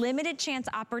 It's a limited chance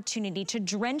opportunity to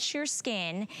drench your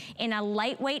skin in a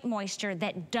lightweight moisture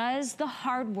that does the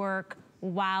hard work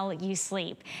while you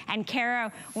sleep. And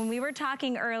Kara, when we were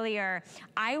talking earlier,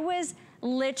 I was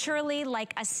literally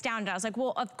like astounded. I was like,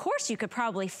 well, of course you could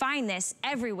probably find this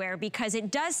everywhere because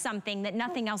it does something that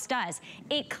nothing else does.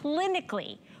 It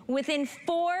clinically, within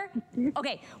 4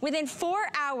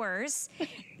 hours,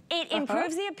 it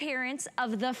improves the appearance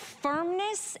of the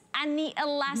firmness and the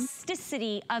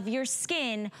elasticity of your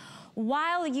skin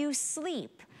while you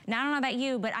sleep. Now, I don't know about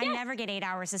you, but I never get 8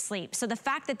 hours of sleep. So the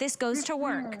fact that this goes to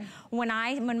work when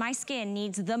my skin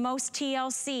needs the most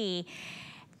TLC,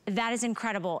 that is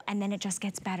incredible. And then it just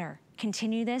gets better.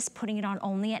 Continue this, putting it on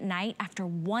only at night after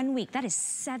 1 week. That is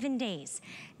 7 days.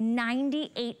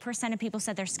 98% of people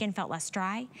said their skin felt less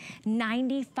dry.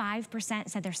 95%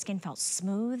 said their skin felt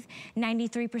smooth.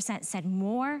 93% said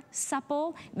more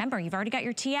supple. Remember, you've already got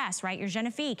your TS, right? Your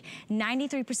Genifique.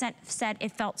 93% said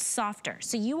it felt softer.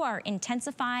 So you are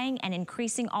intensifying and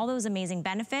increasing all those amazing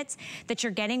benefits that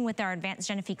you're getting with our Advanced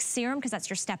Genifique Serum, because that's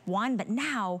your step 1. But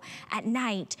now, at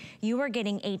night, you are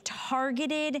getting a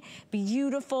targeted,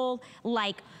 beautiful,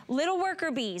 like little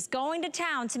worker bees going to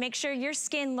town to make sure your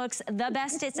skin looks the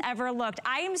best it's ever looked.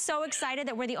 I am so excited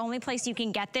that we're the only place you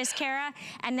can get this, Kara.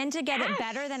 And then to get it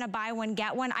better than a buy one,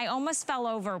 get one, I almost fell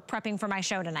over prepping for my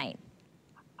show tonight.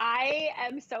 I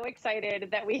am so excited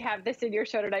that we have this in your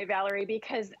show tonight, Valerie,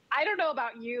 because I don't know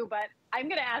about you, but I'm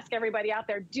going to ask everybody out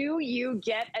there, do you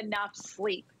get enough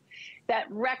sleep? That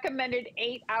recommended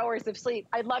 8 hours of sleep.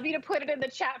 I'd love you to put it in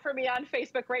the chat for me on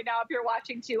Facebook right now if you're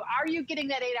watching too. Are you getting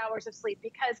that 8 hours of sleep?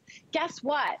 Because guess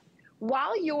what?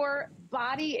 While your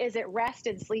body is at rest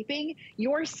and sleeping,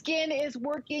 your skin is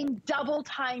working double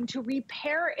time to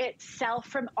repair itself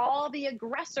from all the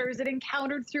aggressors it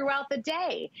encountered throughout the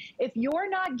day. If you're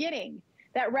not getting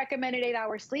that recommended 8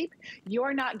 hours sleep,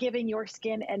 you're not giving your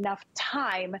skin enough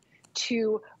time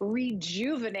to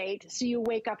rejuvenate so you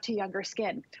wake up to younger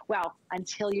skin. Well,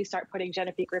 until you start putting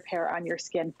Genifique Repair on your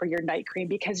skin for your night cream,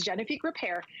 because Genifique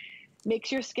Repair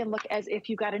makes your skin look as if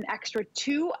you got an extra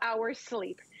 2 hours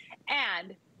sleep.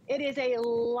 And it is a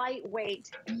lightweight,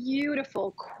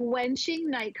 beautiful, quenching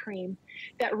night cream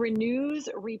that renews,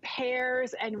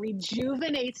 repairs, and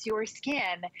rejuvenates your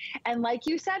skin. And like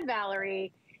you said,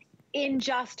 Valerie, in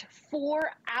just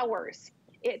 4 hours,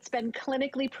 it's been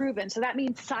clinically proven. So that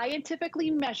means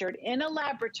scientifically measured in a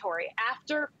laboratory.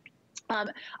 After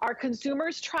our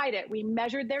consumers tried it, we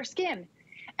measured their skin.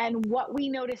 And what we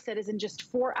noticed that is in just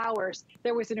 4 hours,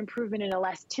 there was an improvement in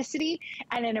elasticity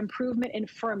and an improvement in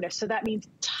firmness. So that means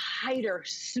tighter,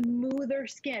 smoother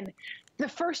skin. The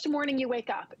first morning you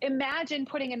wake up, imagine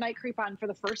putting a night cream on for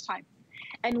the first time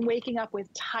and waking up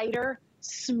with tighter,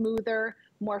 smoother,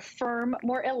 more firm,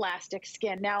 more elastic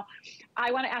skin. Now,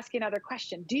 I want to ask you another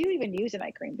question. Do you even use a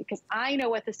night cream? Because I know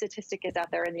what the statistic is out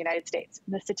there in the United States.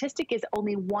 And the statistic is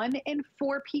only 1 in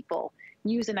 4 people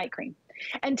use a night cream.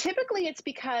 And typically it's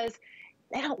because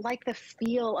they don't like the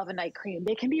feel of a night cream.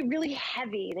 They can be really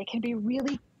heavy. They can be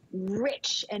really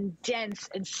rich and dense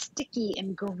and sticky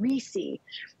and greasy.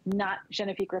 Not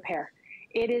Genifique Repair.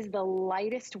 It is the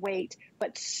lightest weight,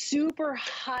 but super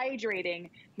hydrating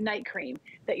night cream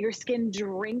that your skin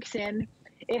drinks in.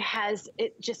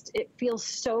 It feels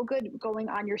so good going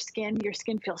on your skin. Your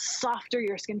skin feels softer.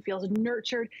 Your skin feels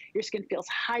nurtured. Your skin feels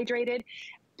hydrated.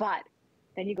 But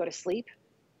then you go to sleep,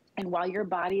 and while your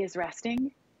body is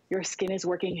resting, your skin is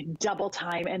working double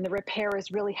time, and the repair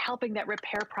is really helping that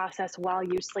repair process while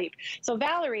you sleep. So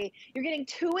Valerie, you're getting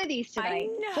 2 of these tonight,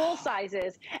 full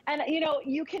sizes. And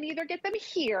you can either get them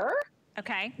here.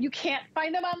 Okay. You can't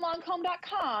find them on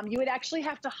Lancome.com. You would actually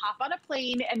have to hop on a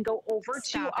plane and go over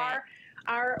to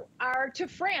to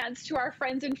France, to our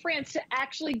friends in France, to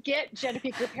actually get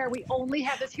Genifique Repair. We only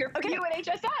have this here for you at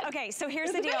HSN. Okay, so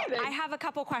here's the deal. I have a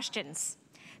couple questions.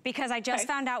 Because I just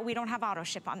found out we don't have auto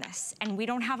ship on this, and we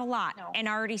don't have a lot, and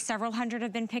already several hundred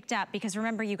have been picked up, because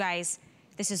remember, you guys,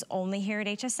 this is only here at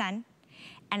HSN,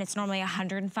 and it's normally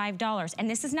 $105. And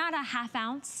this is not a half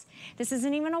ounce. This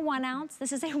isn't even a 1 ounce.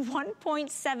 This is a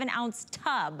 1.7 ounce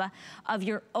tub of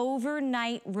your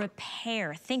overnight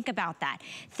repair. Think about that.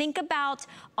 Think about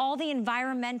all the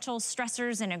environmental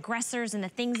stressors and aggressors and the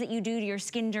things that you do to your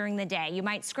skin during the day. You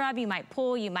might scrub, you might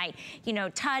pull, you might,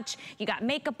 touch, you got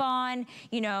makeup on,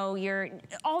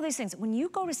 all these things. When you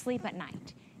go to sleep at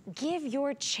night, give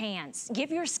your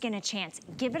skin a chance,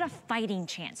 give it a fighting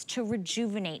chance to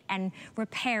rejuvenate and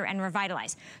repair and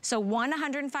revitalize. So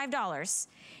 $105.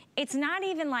 It's not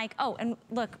even like, oh, and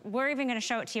look, we're even gonna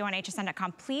show it to you on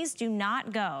hsn.com. Please do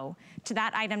not go to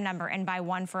that item number and buy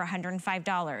one for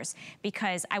 $105,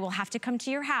 because I will have to come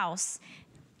to your house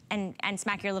and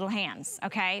smack your little hands,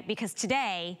 okay? Because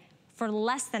today, for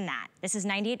less than that, this is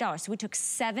 $98. So we took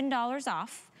 $7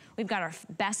 off. We've got our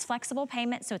best flexible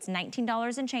payment, so it's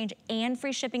 $19 and change, and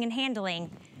free shipping and handling.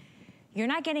 You're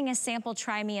not getting a sample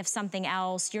try me of something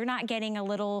else. You're not getting a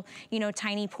little,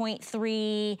 tiny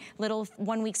 0.3, little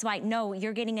 1 week supply. No,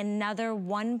 you're getting another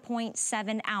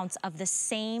 1.7 ounce of the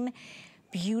same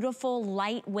beautiful,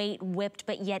 lightweight, whipped,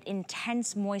 but yet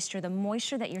intense moisture, the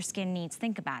moisture that your skin needs.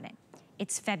 Think about it.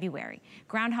 It's February.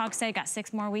 Groundhog said got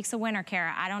 6 more weeks of winter,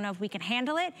 Kara. I don't know if we can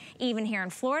handle it, even here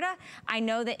in Florida. I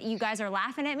know that you guys are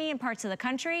laughing at me in parts of the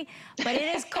country, but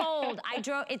it is cold.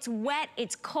 It's wet,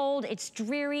 it's cold, it's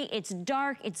dreary, it's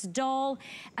dark, it's dull.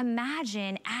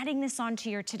 Imagine adding this onto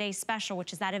your today's special,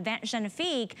 which is that Advanced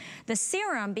Genifique, the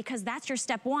serum, because that's your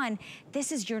step 1.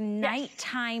 This is your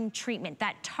nighttime treatment,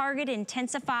 that target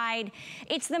intensified.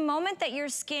 It's the moment that your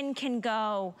skin can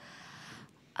go,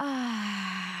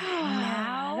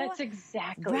 now. That's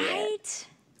exactly it.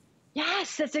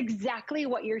 Yes, that's exactly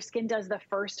what your skin does the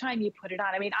first time you put it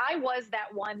on. I mean, I was that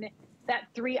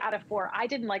 3 out of 4. I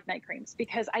didn't like night creams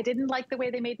because I didn't like the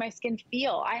way they made my skin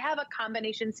feel. I have a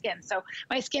combination skin, so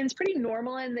my skin's pretty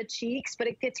normal in the cheeks, but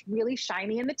it gets really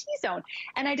shiny in the T-zone.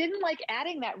 And I didn't like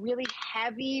adding that really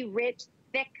heavy, rich,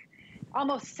 thick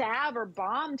almost salve or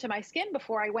balm to my skin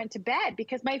before I went to bed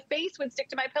because my face would stick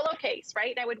to my pillowcase,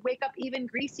 right? And I would wake up even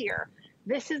greasier.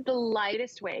 This is the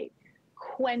lightest weight,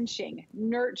 quenching,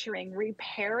 nurturing,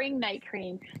 repairing night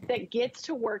cream that gets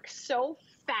to work so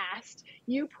fast.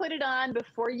 You put it on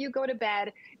before you go to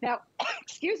bed. Now,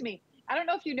 excuse me, I don't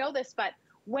know if you know this, but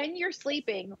when you're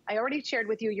sleeping, I already shared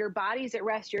with you, your body's at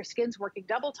rest, your skin's working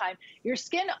double time. Your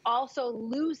skin also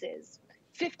loses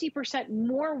 50%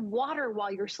 more water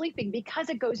while you're sleeping because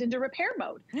it goes into repair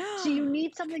mode. So you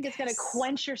need something that's going to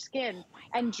quench your skin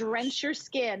and drench your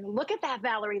skin. Look at that,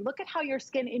 Valerie. Look at how your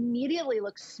skin immediately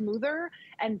looks smoother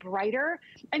and brighter.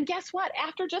 And guess what?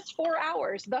 After just 4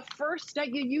 hours, the first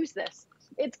night you use this,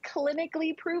 it's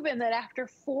clinically proven that after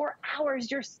 4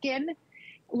 hours, your skin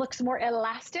looks more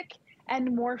elastic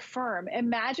and more firm.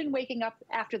 Imagine waking up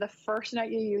after the first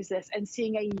night you use this and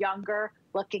seeing a younger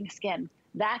looking skin.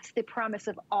 That's the promise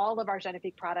of all of our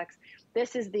Genifique products.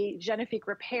 This is the Genifique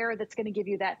Repair that's going to give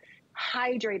you that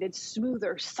hydrated,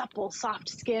 smoother, supple, soft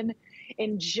skin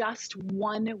in just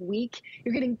 1 week.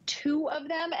 You're getting 2 of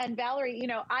them. And Valerie, you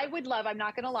know, I would love, I'm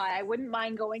not going to lie, I wouldn't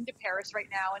mind going to Paris right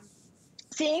now and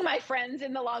seeing my friends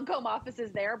in the Lancome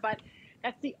offices there, but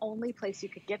that's the only place you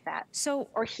could get that. So,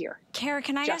 or here. Kara,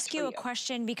 can I ask you a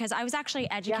question? Because I was actually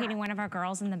educating one of our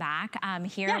girls in the back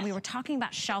here. Yes. We were talking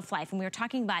about shelf life, and we were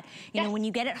talking about, you know, when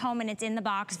you get it home and it's in the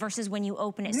box versus when you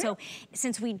open it. So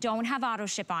since we don't have auto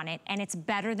ship on it, and it's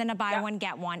better than a buy one,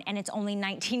 get one, and it's only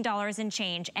 $19 and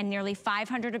change, and nearly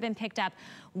 500 have been picked up,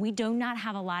 we do not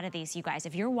have a lot of these, you guys.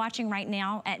 If you're watching right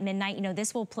now at midnight, you know,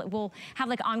 this we'll have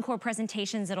like encore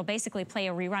presentations that'll basically play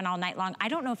a rerun all night long. I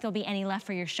don't know if there'll be any left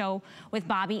for your show with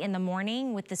Bobby in the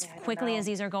morning with this quickly as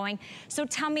these are going. So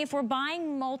tell me, if we're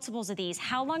buying multiples of these,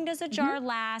 how long does a jar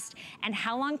last, and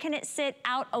how long can it sit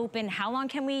out open? How long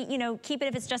can we, you know, keep it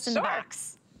if it's just in the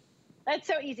box? That's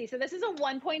so easy. So this is a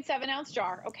 1.7 ounce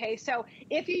jar. Okay. So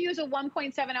if you use a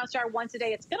 1.7 ounce jar once a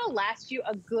day, it's going to last you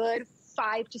a good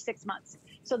 5 to 6 months.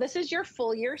 So this is your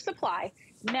full year supply.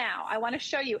 Now I want to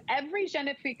show you every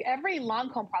Genifique, every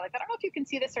Lancome product. I don't know if you can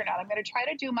see this or not. I'm going to try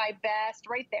to do my best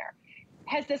right there.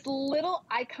 Has this little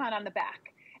icon on the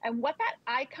back. And what that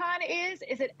icon is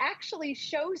it actually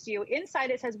shows you inside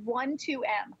it says 12M.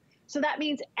 So that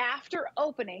means after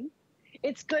opening,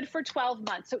 it's good for 12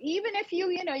 months. So even if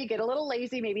you get a little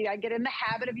lazy, maybe I get in the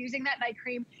habit of using that night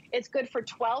cream, it's good for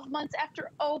 12 months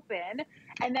after open.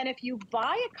 And then if you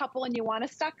buy a couple and you want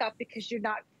to stock up because you're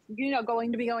not,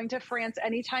 going to be going to France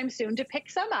anytime soon to pick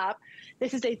some up,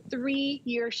 this is a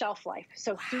 3-year shelf life.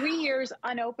 So 3 years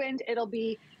unopened, it'll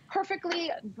be perfectly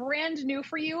brand new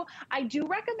for you. I do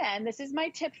recommend, this is my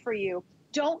tip for you,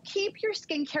 don't keep your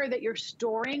skincare that you're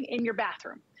storing in your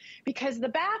bathroom, because the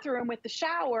bathroom with the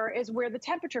shower is where the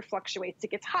temperature fluctuates.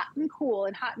 It gets hot and cool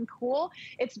and hot and cool.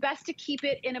 It's best to keep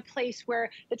it in a place where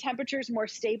the temperature is more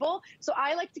stable. So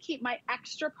I like to keep my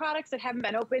extra products that haven't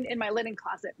been opened in my linen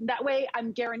closet. That way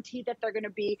I'm guaranteed that they're going to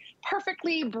be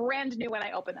perfectly brand new when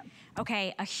I open them.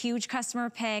 Okay, a huge customer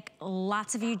pick,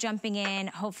 lots of you jumping in.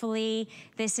 Hopefully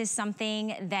this is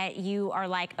something that you are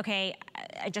like, okay,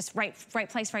 just right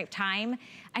place, right time.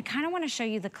 I kind of want to show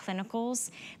you the clinicals,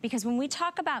 because when we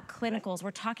talk about clinicals,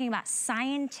 we're talking about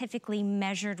scientifically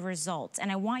measured results.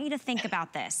 And I want you to think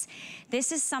about this.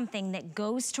 This is something that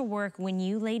goes to work when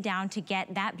you lay down to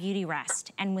get that beauty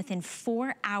rest. And within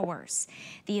 4 hours,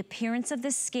 the appearance of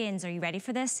the skins, are you ready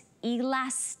for this?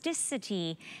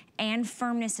 Elasticity and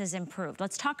firmness is improved.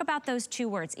 Let's talk about those 2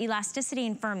 words, elasticity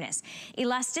and firmness.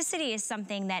 Elasticity is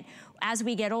something that as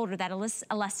we get older, that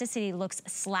elasticity looks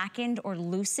slackened or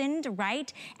loosened,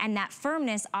 right? And that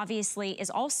firmness obviously is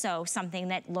also something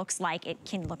that looks like it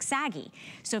can look saggy.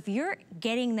 So if you're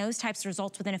getting those types of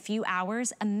results within a few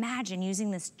hours, imagine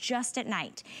using this just at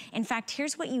night. In fact,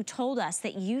 here's what you told us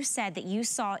that you said that you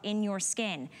saw in your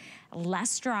skin: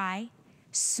 less dry,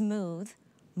 smooth,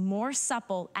 more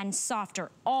supple and softer,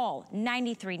 all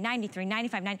 93, 93,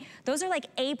 95, 90. Those are like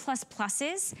A++.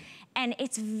 And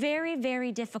it's very,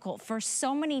 very difficult for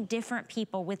so many different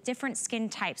people with different skin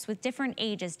types, with different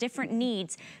ages, different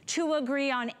needs, to agree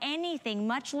on anything,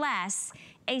 much less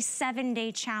a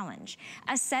 7-day challenge.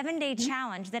 A 7-day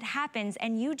challenge that happens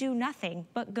and you do nothing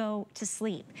but go to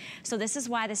sleep. So this is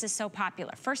why this is so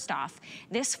popular. First off,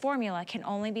 this formula can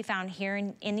only be found here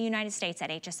in the United States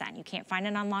at HSN. You can't find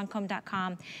it on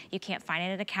Lancome.com. You can't find it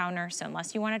at a counter. So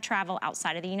unless you want to travel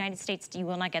outside of the United States, you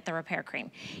will not get the repair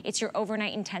cream. It's your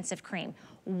overnight intensive cream.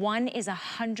 One is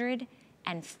 $105.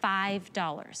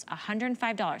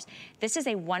 $105. This is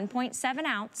a 1.7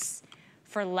 ounce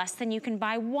For less than you can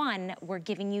buy one, we're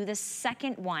giving you the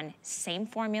second one. Same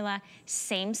formula,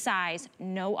 same size,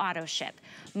 no auto ship.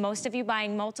 Most of you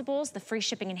buying multiples, the free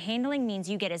shipping and handling means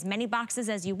you get as many boxes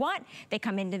as you want. They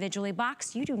come individually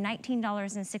boxed. You do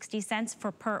 $19.60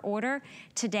 for per order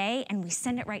today, and we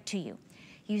send it right to you.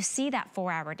 You see that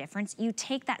 4-hour difference. You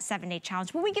take that 7-day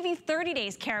challenge. Well, we give you 30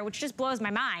 days, Kara, which just blows my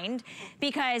mind,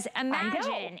 because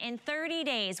imagine in 30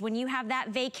 days when you have that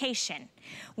vacation,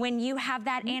 when you have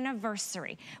that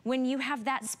anniversary, when you have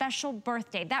that special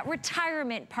birthday, that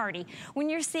retirement party, when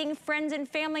you're seeing friends and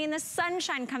family and the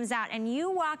sunshine comes out and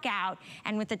you walk out,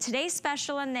 and with the Today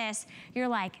Special and this, you're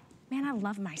like, man, I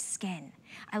love my skin.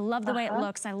 I love the way it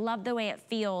looks. I love the way it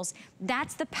feels.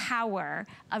 That's the power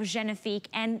of Genifique,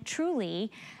 and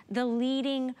truly the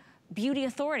leading beauty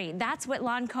authority. That's what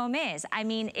Lancome is. I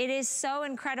mean, it is so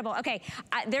incredible. Okay,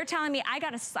 they're telling me I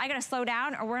gotta slow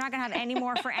down, or we're not gonna have any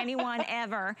more for anyone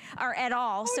ever, or at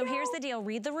all. So here's the deal.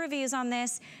 Read the reviews on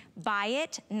this. Buy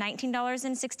it,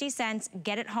 $19.60,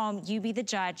 get it home, you be the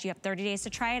judge. You have 30 days to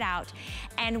try it out.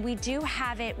 And we do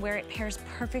have it where it pairs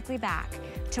perfectly back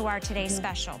to our Today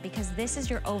Special, because this is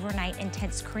your overnight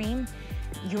intense cream.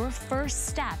 Your first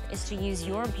step is to use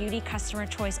your Beauty Customer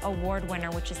Choice Award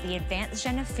winner, which is the Advanced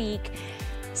Genifique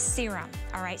Serum.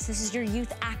 All right, so this is your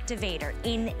youth activator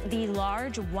in the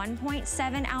large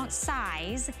 1.7 ounce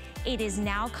size. It is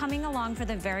now coming along for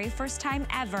the very first time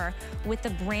ever with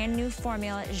the brand new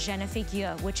formula Genifique You,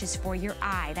 which is for your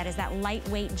eye. That is that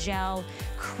lightweight gel,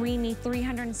 creamy,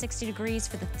 360 degrees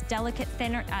for the delicate,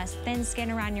 thin skin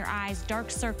around your eyes,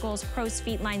 dark circles, crow's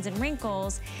feet lines, and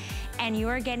wrinkles. And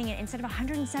you're getting it, instead of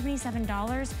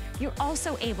 $177, you're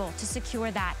also able to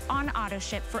secure that on auto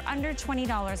ship for under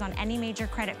 $20 on any major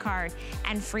credit card,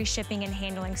 and free shipping and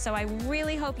handling. So I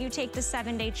really hope you take the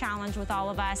 7-day challenge with all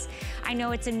of us. I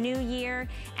know it's a new year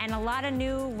and a lot of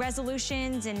new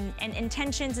resolutions and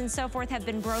intentions and so forth have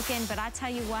been broken, but I tell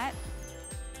you what,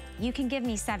 you can give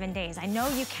me 7 days. I know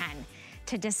you can,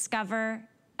 to discover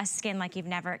a skin like you've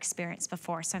never experienced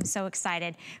before. So I'm so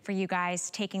excited for you guys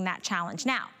taking that challenge.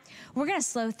 Now, we're gonna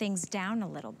slow things down a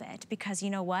little bit, because you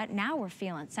know what? Now we're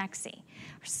feeling sexy.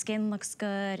 Our skin looks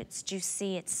good, it's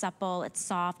juicy, it's supple, it's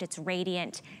soft, it's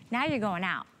radiant. Now you're going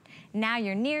out. Now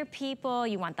you're near people,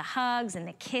 you want the hugs and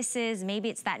the kisses, maybe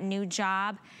it's that new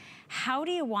job. How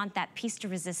do you want that piece de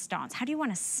resistance? How do you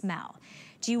wanna smell?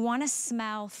 Do you wanna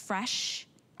smell fresh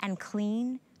and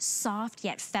clean? Soft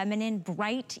yet feminine,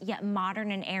 bright yet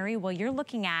modern and airy? Well, you're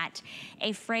looking at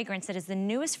a fragrance that is the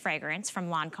newest fragrance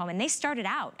from Lancome, and they started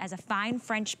out as a fine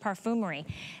French perfumery.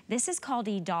 This is called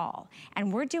Idole,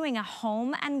 and we're doing a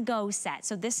home and go set.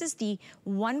 So this is the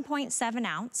 1.7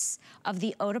 ounce of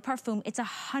the Eau de Parfum. It's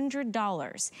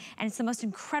 $100, and it's the most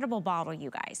incredible bottle,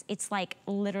 you guys. It's like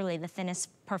literally the thinnest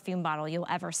perfume bottle you'll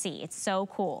ever see. It's so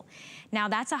cool. Now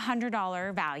that's a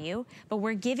 $100 value, but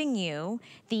we're giving you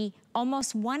the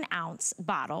almost 1 ounce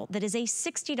bottle that is a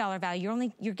 $60 value.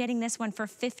 You're getting this one for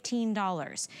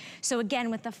 $15. So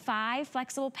again, with the 5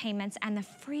 flexible payments and the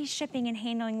free shipping and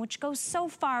handling, which goes so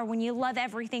far when you love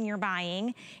everything you're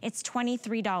buying, it's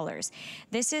 $23.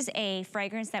 This is a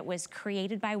fragrance that was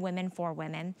created by women for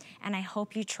women, and I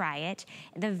hope you try it.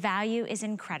 The value is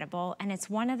incredible, and it's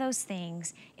one of those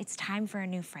things, it's time for a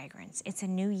new fragrance. It's a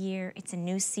new year, it's a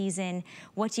new season.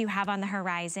 What do you have on the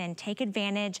horizon? Take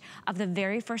advantage of the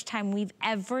very first time we've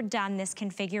ever done this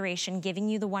configuration, giving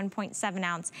you the 1.7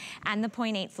 ounce and the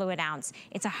 0.8 fluid ounce.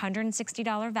 It's a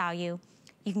 $160 value.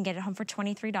 You can get it home for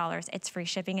 $23. It's free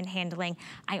shipping and handling.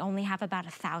 I only have about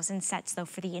 1,000 sets though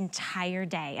for the entire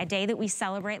day, a day that we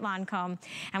celebrate Lancome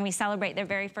and we celebrate their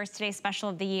very first Today Special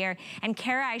of the year. And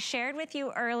Kara, I shared with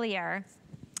you earlier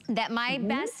that my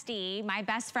bestie, my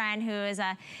best friend, who is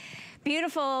a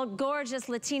beautiful, gorgeous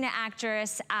Latina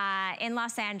actress in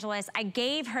Los Angeles, I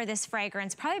gave her this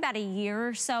fragrance probably about a year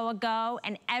or so ago,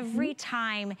 and every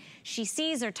time she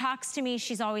sees or talks to me,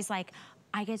 she's always like,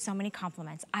 I get so many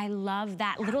compliments. I love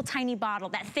that little tiny bottle,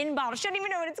 that thin bottle. She doesn't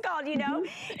even know what it's called, you know?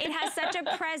 It has such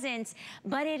a presence,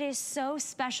 but it is so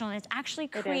special, and it's actually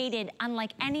created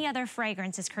unlike any other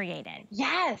fragrance is created.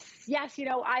 Yes, yes. You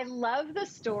know, I love the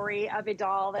story of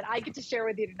Idole that I get to share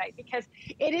with you tonight, because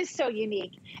it is so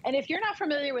unique. And if you're not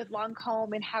familiar with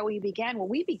Lancome and how we began, well,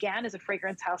 we began as a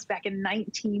fragrance house back in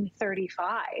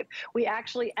 1935. We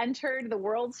actually entered the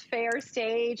World's Fair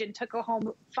stage and took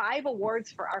home 5 awards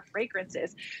for our fragrances.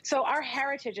 fragrances. So our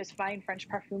heritage is fine French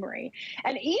perfumery.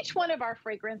 And each one of our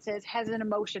fragrances has an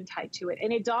emotion tied to it.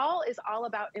 And Idol is all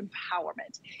about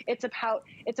empowerment. It's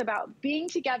about being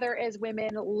together as women,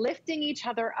 lifting each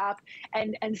other up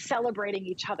and celebrating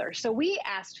each other. So we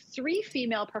asked 3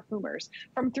 female perfumers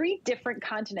from 3 different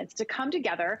continents to come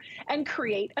together and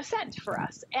create a scent for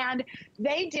us. And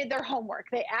they did their homework.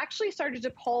 They actually started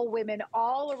to poll women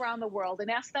all around the world and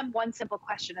ask them one simple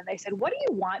question. And they said, what do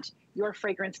you want your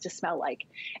fragrance to smell like?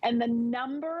 And the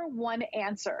 #1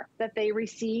 answer that they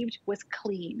received was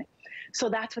clean. So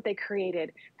that's what they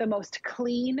created, the most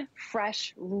clean,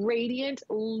 fresh, radiant,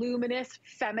 luminous,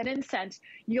 feminine scent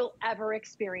you'll ever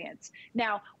experience.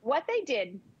 Now, what they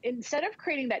did, instead of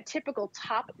creating that typical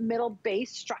top, middle,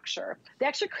 base structure, they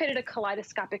actually created a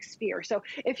kaleidoscopic sphere. So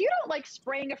if you don't like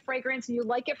spraying a fragrance and you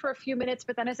like it for a few minutes,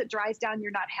 but then as it dries down,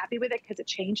 you're not happy with it because it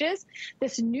changes,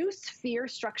 this new sphere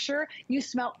structure, you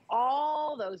smell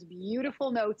all those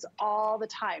beautiful notes all the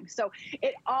time. So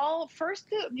first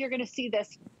you're going to see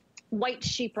this White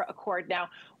Chypre Accord. Now,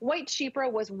 White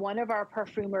Chypre was one of our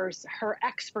perfumers, her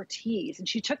expertise. And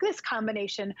she took this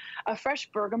combination of fresh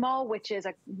bergamot, which is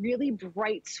a really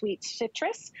bright, sweet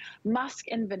citrus, musk,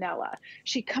 and vanilla.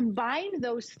 She combined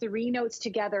those 3 notes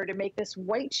together to make this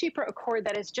White Chypre Accord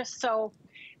that is just so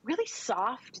really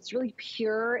soft. It's really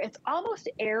pure. It's almost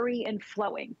airy and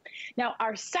flowing. Now,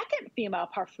 our second female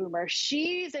parfumer,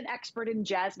 she's an expert in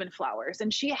jasmine flowers,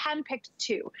 and she handpicked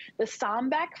 2, the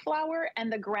Sambac flower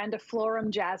and the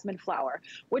Grandiflorum jasmine flower,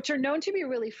 which are known to be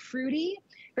really fruity,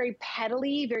 very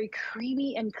petally, very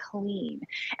creamy and clean.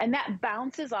 And that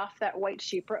bounces off that White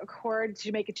Chypre Accord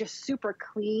to make it just super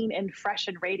clean and fresh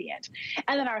and radiant.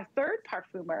 And then our third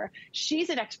parfumer, she's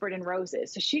an expert in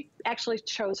roses. So she actually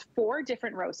chose 4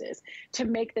 different roses to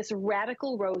make this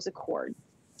Radical Rose Accord.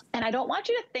 And I don't want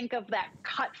you to think of that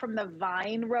cut from the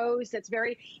vine rose that's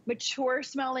very mature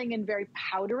smelling and very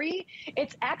powdery.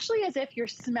 It's actually as if you're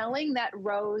smelling that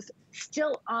rose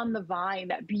still on the vine,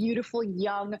 that beautiful,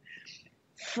 young,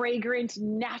 fragrant,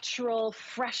 natural,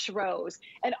 fresh rose.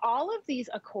 And all of these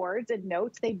accords and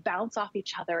notes, they bounce off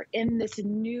each other in this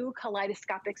new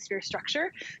kaleidoscopic sphere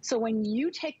structure. So when you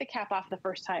take the cap off the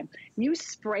first time, you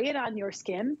spray it on your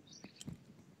skin,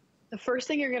 the first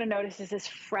thing you're going to notice is this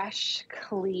fresh,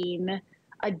 clean,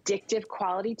 addictive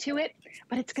quality to it,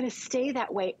 but it's going to stay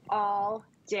that way all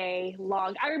day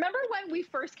long. I remember when we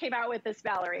first came out with this,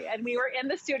 Valerie, and we were in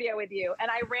the studio with you,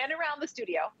 and I ran around the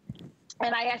studio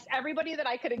and I asked everybody that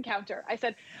I could encounter. I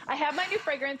said, I have my new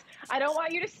fragrance. I don't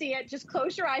want you to see it. Just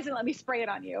close your eyes and let me spray it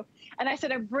on you. And I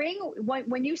said,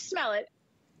 when you smell it,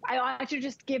 I want you to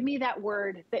just give me that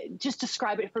word, just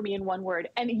describe it for me in one word.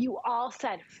 And you all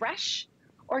said fresh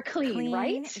or clean,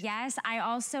 right? Yes. I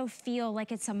also feel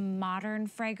like it's a modern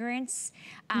fragrance.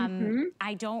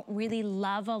 I don't really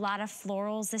love a lot of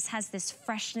florals. This has this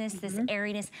freshness, this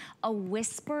airiness, a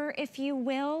whisper, if you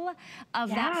will, of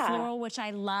that floral, which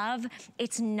I love.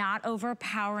 It's not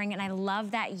overpowering, and I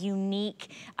love that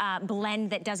unique blend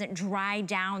that doesn't dry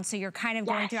down. So you're kind of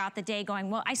going throughout the day going,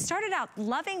 well, I started out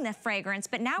loving the fragrance,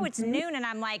 but now it's noon, and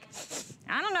I'm like,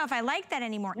 I don't know if I like that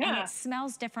anymore. And it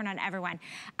smells different on everyone.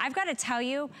 I've got to tell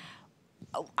you,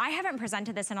 I haven't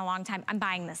presented this in a long time. I'm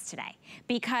buying this today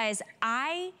because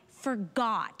I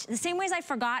forgot, the same ways I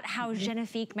forgot how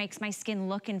Genifique makes my skin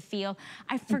look and feel,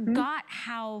 I forgot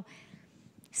how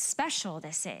special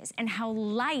this is and how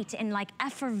light and like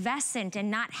effervescent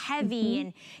and not heavy.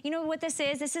 And you know what this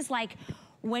is? This is like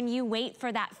when you wait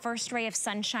for that first ray of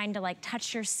sunshine to like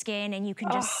touch your skin and you can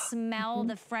just smell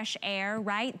the fresh air,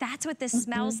 right? That's what this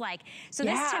smells like. So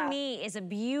this to me is a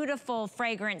beautiful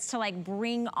fragrance to like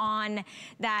bring on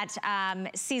that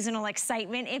seasonal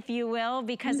excitement, if you will,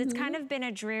 because it's kind of been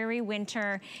a dreary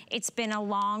winter. It's been a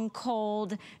long,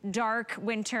 cold, dark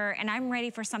winter, and I'm ready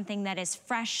for something that is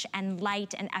fresh and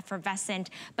light and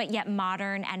effervescent, but yet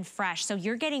modern and fresh. So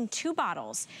you're getting 2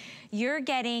 bottles. You're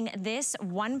getting this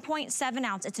 1.7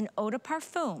 ounce. It's an eau de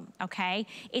parfum, okay?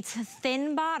 It's a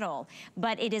thin bottle,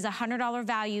 but it is a $100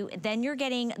 value. Then you're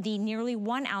getting the nearly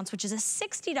 1 ounce, which is a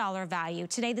 $60 value.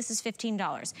 Today, this is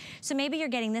 $15. So maybe you're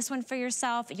getting this one for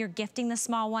yourself, you're gifting the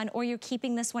small one, or you're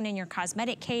keeping this one in your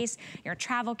cosmetic case, your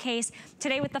travel case.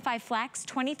 Today with the 5 Flex,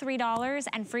 $23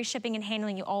 and free shipping and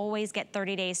handling. You always get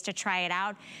 30 days to try it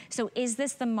out. So is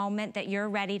this the moment that you're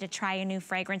ready to try a new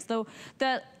fragrance? Though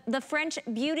the French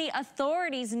Beauty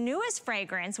Authority's newest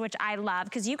fragrance, which I love,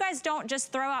 because you guys don't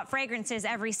just throw out fragrances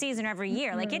every season, every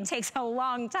year. Like, it takes a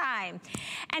long time.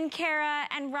 And Kara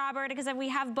and Robert, because we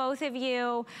have both of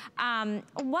you,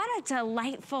 what a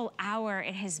delightful hour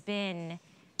it has been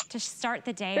to start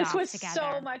the day This off was together.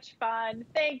 so much fun.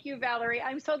 Thank you, Valerie.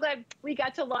 I'm so glad we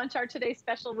got to launch our Today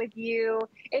Special with you.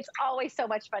 It's always so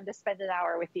much fun to spend an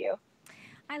hour with you.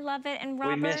 I love it. And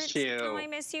Robert, we missed you. Oh, I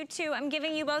miss you too. I'm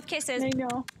giving you both kisses. I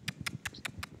know.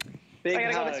 Big I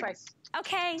gotta hug. go this way.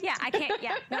 Okay, yeah, I can't,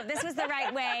 yeah, no, this was the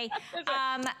right way.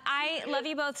 I love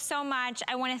you both so much.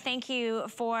 I wanna thank you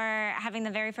for having the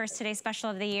very first Today Special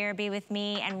of the year be with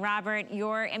me. And Robert,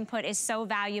 your input is so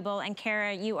valuable. And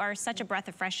Kara, you are such a breath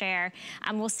of fresh air.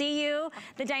 We'll see you,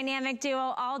 the dynamic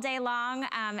duo, all day long.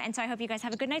 And so I hope you guys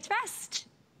have a good night's rest.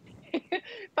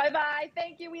 Bye-bye,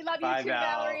 thank you. We love you Bye, too,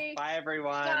 Val. Valerie. Bye,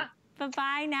 everyone.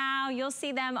 Bye-bye now. You'll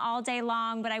see them all day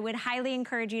long, but I would highly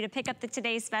encourage you to pick up the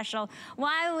Today Special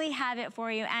while we have it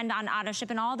for you, and on auto ship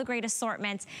and all the great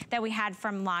assortments that we had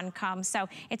from Lancome. So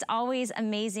it's always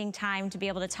amazing time to be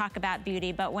able to talk about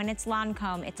beauty, but when it's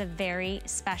Lancome, it's a very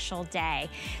special day.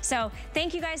 So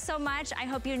thank you guys so much. I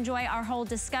hope you enjoy our whole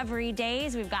discovery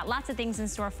days. We've got lots of things in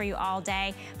store for you all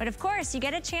day. But of course, you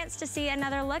get a chance to see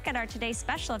another look at our Today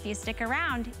Special. If you stick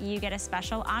around, you get a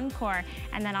special encore.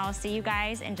 And then I'll see you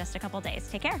guys in just a couple days.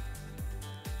 Take care.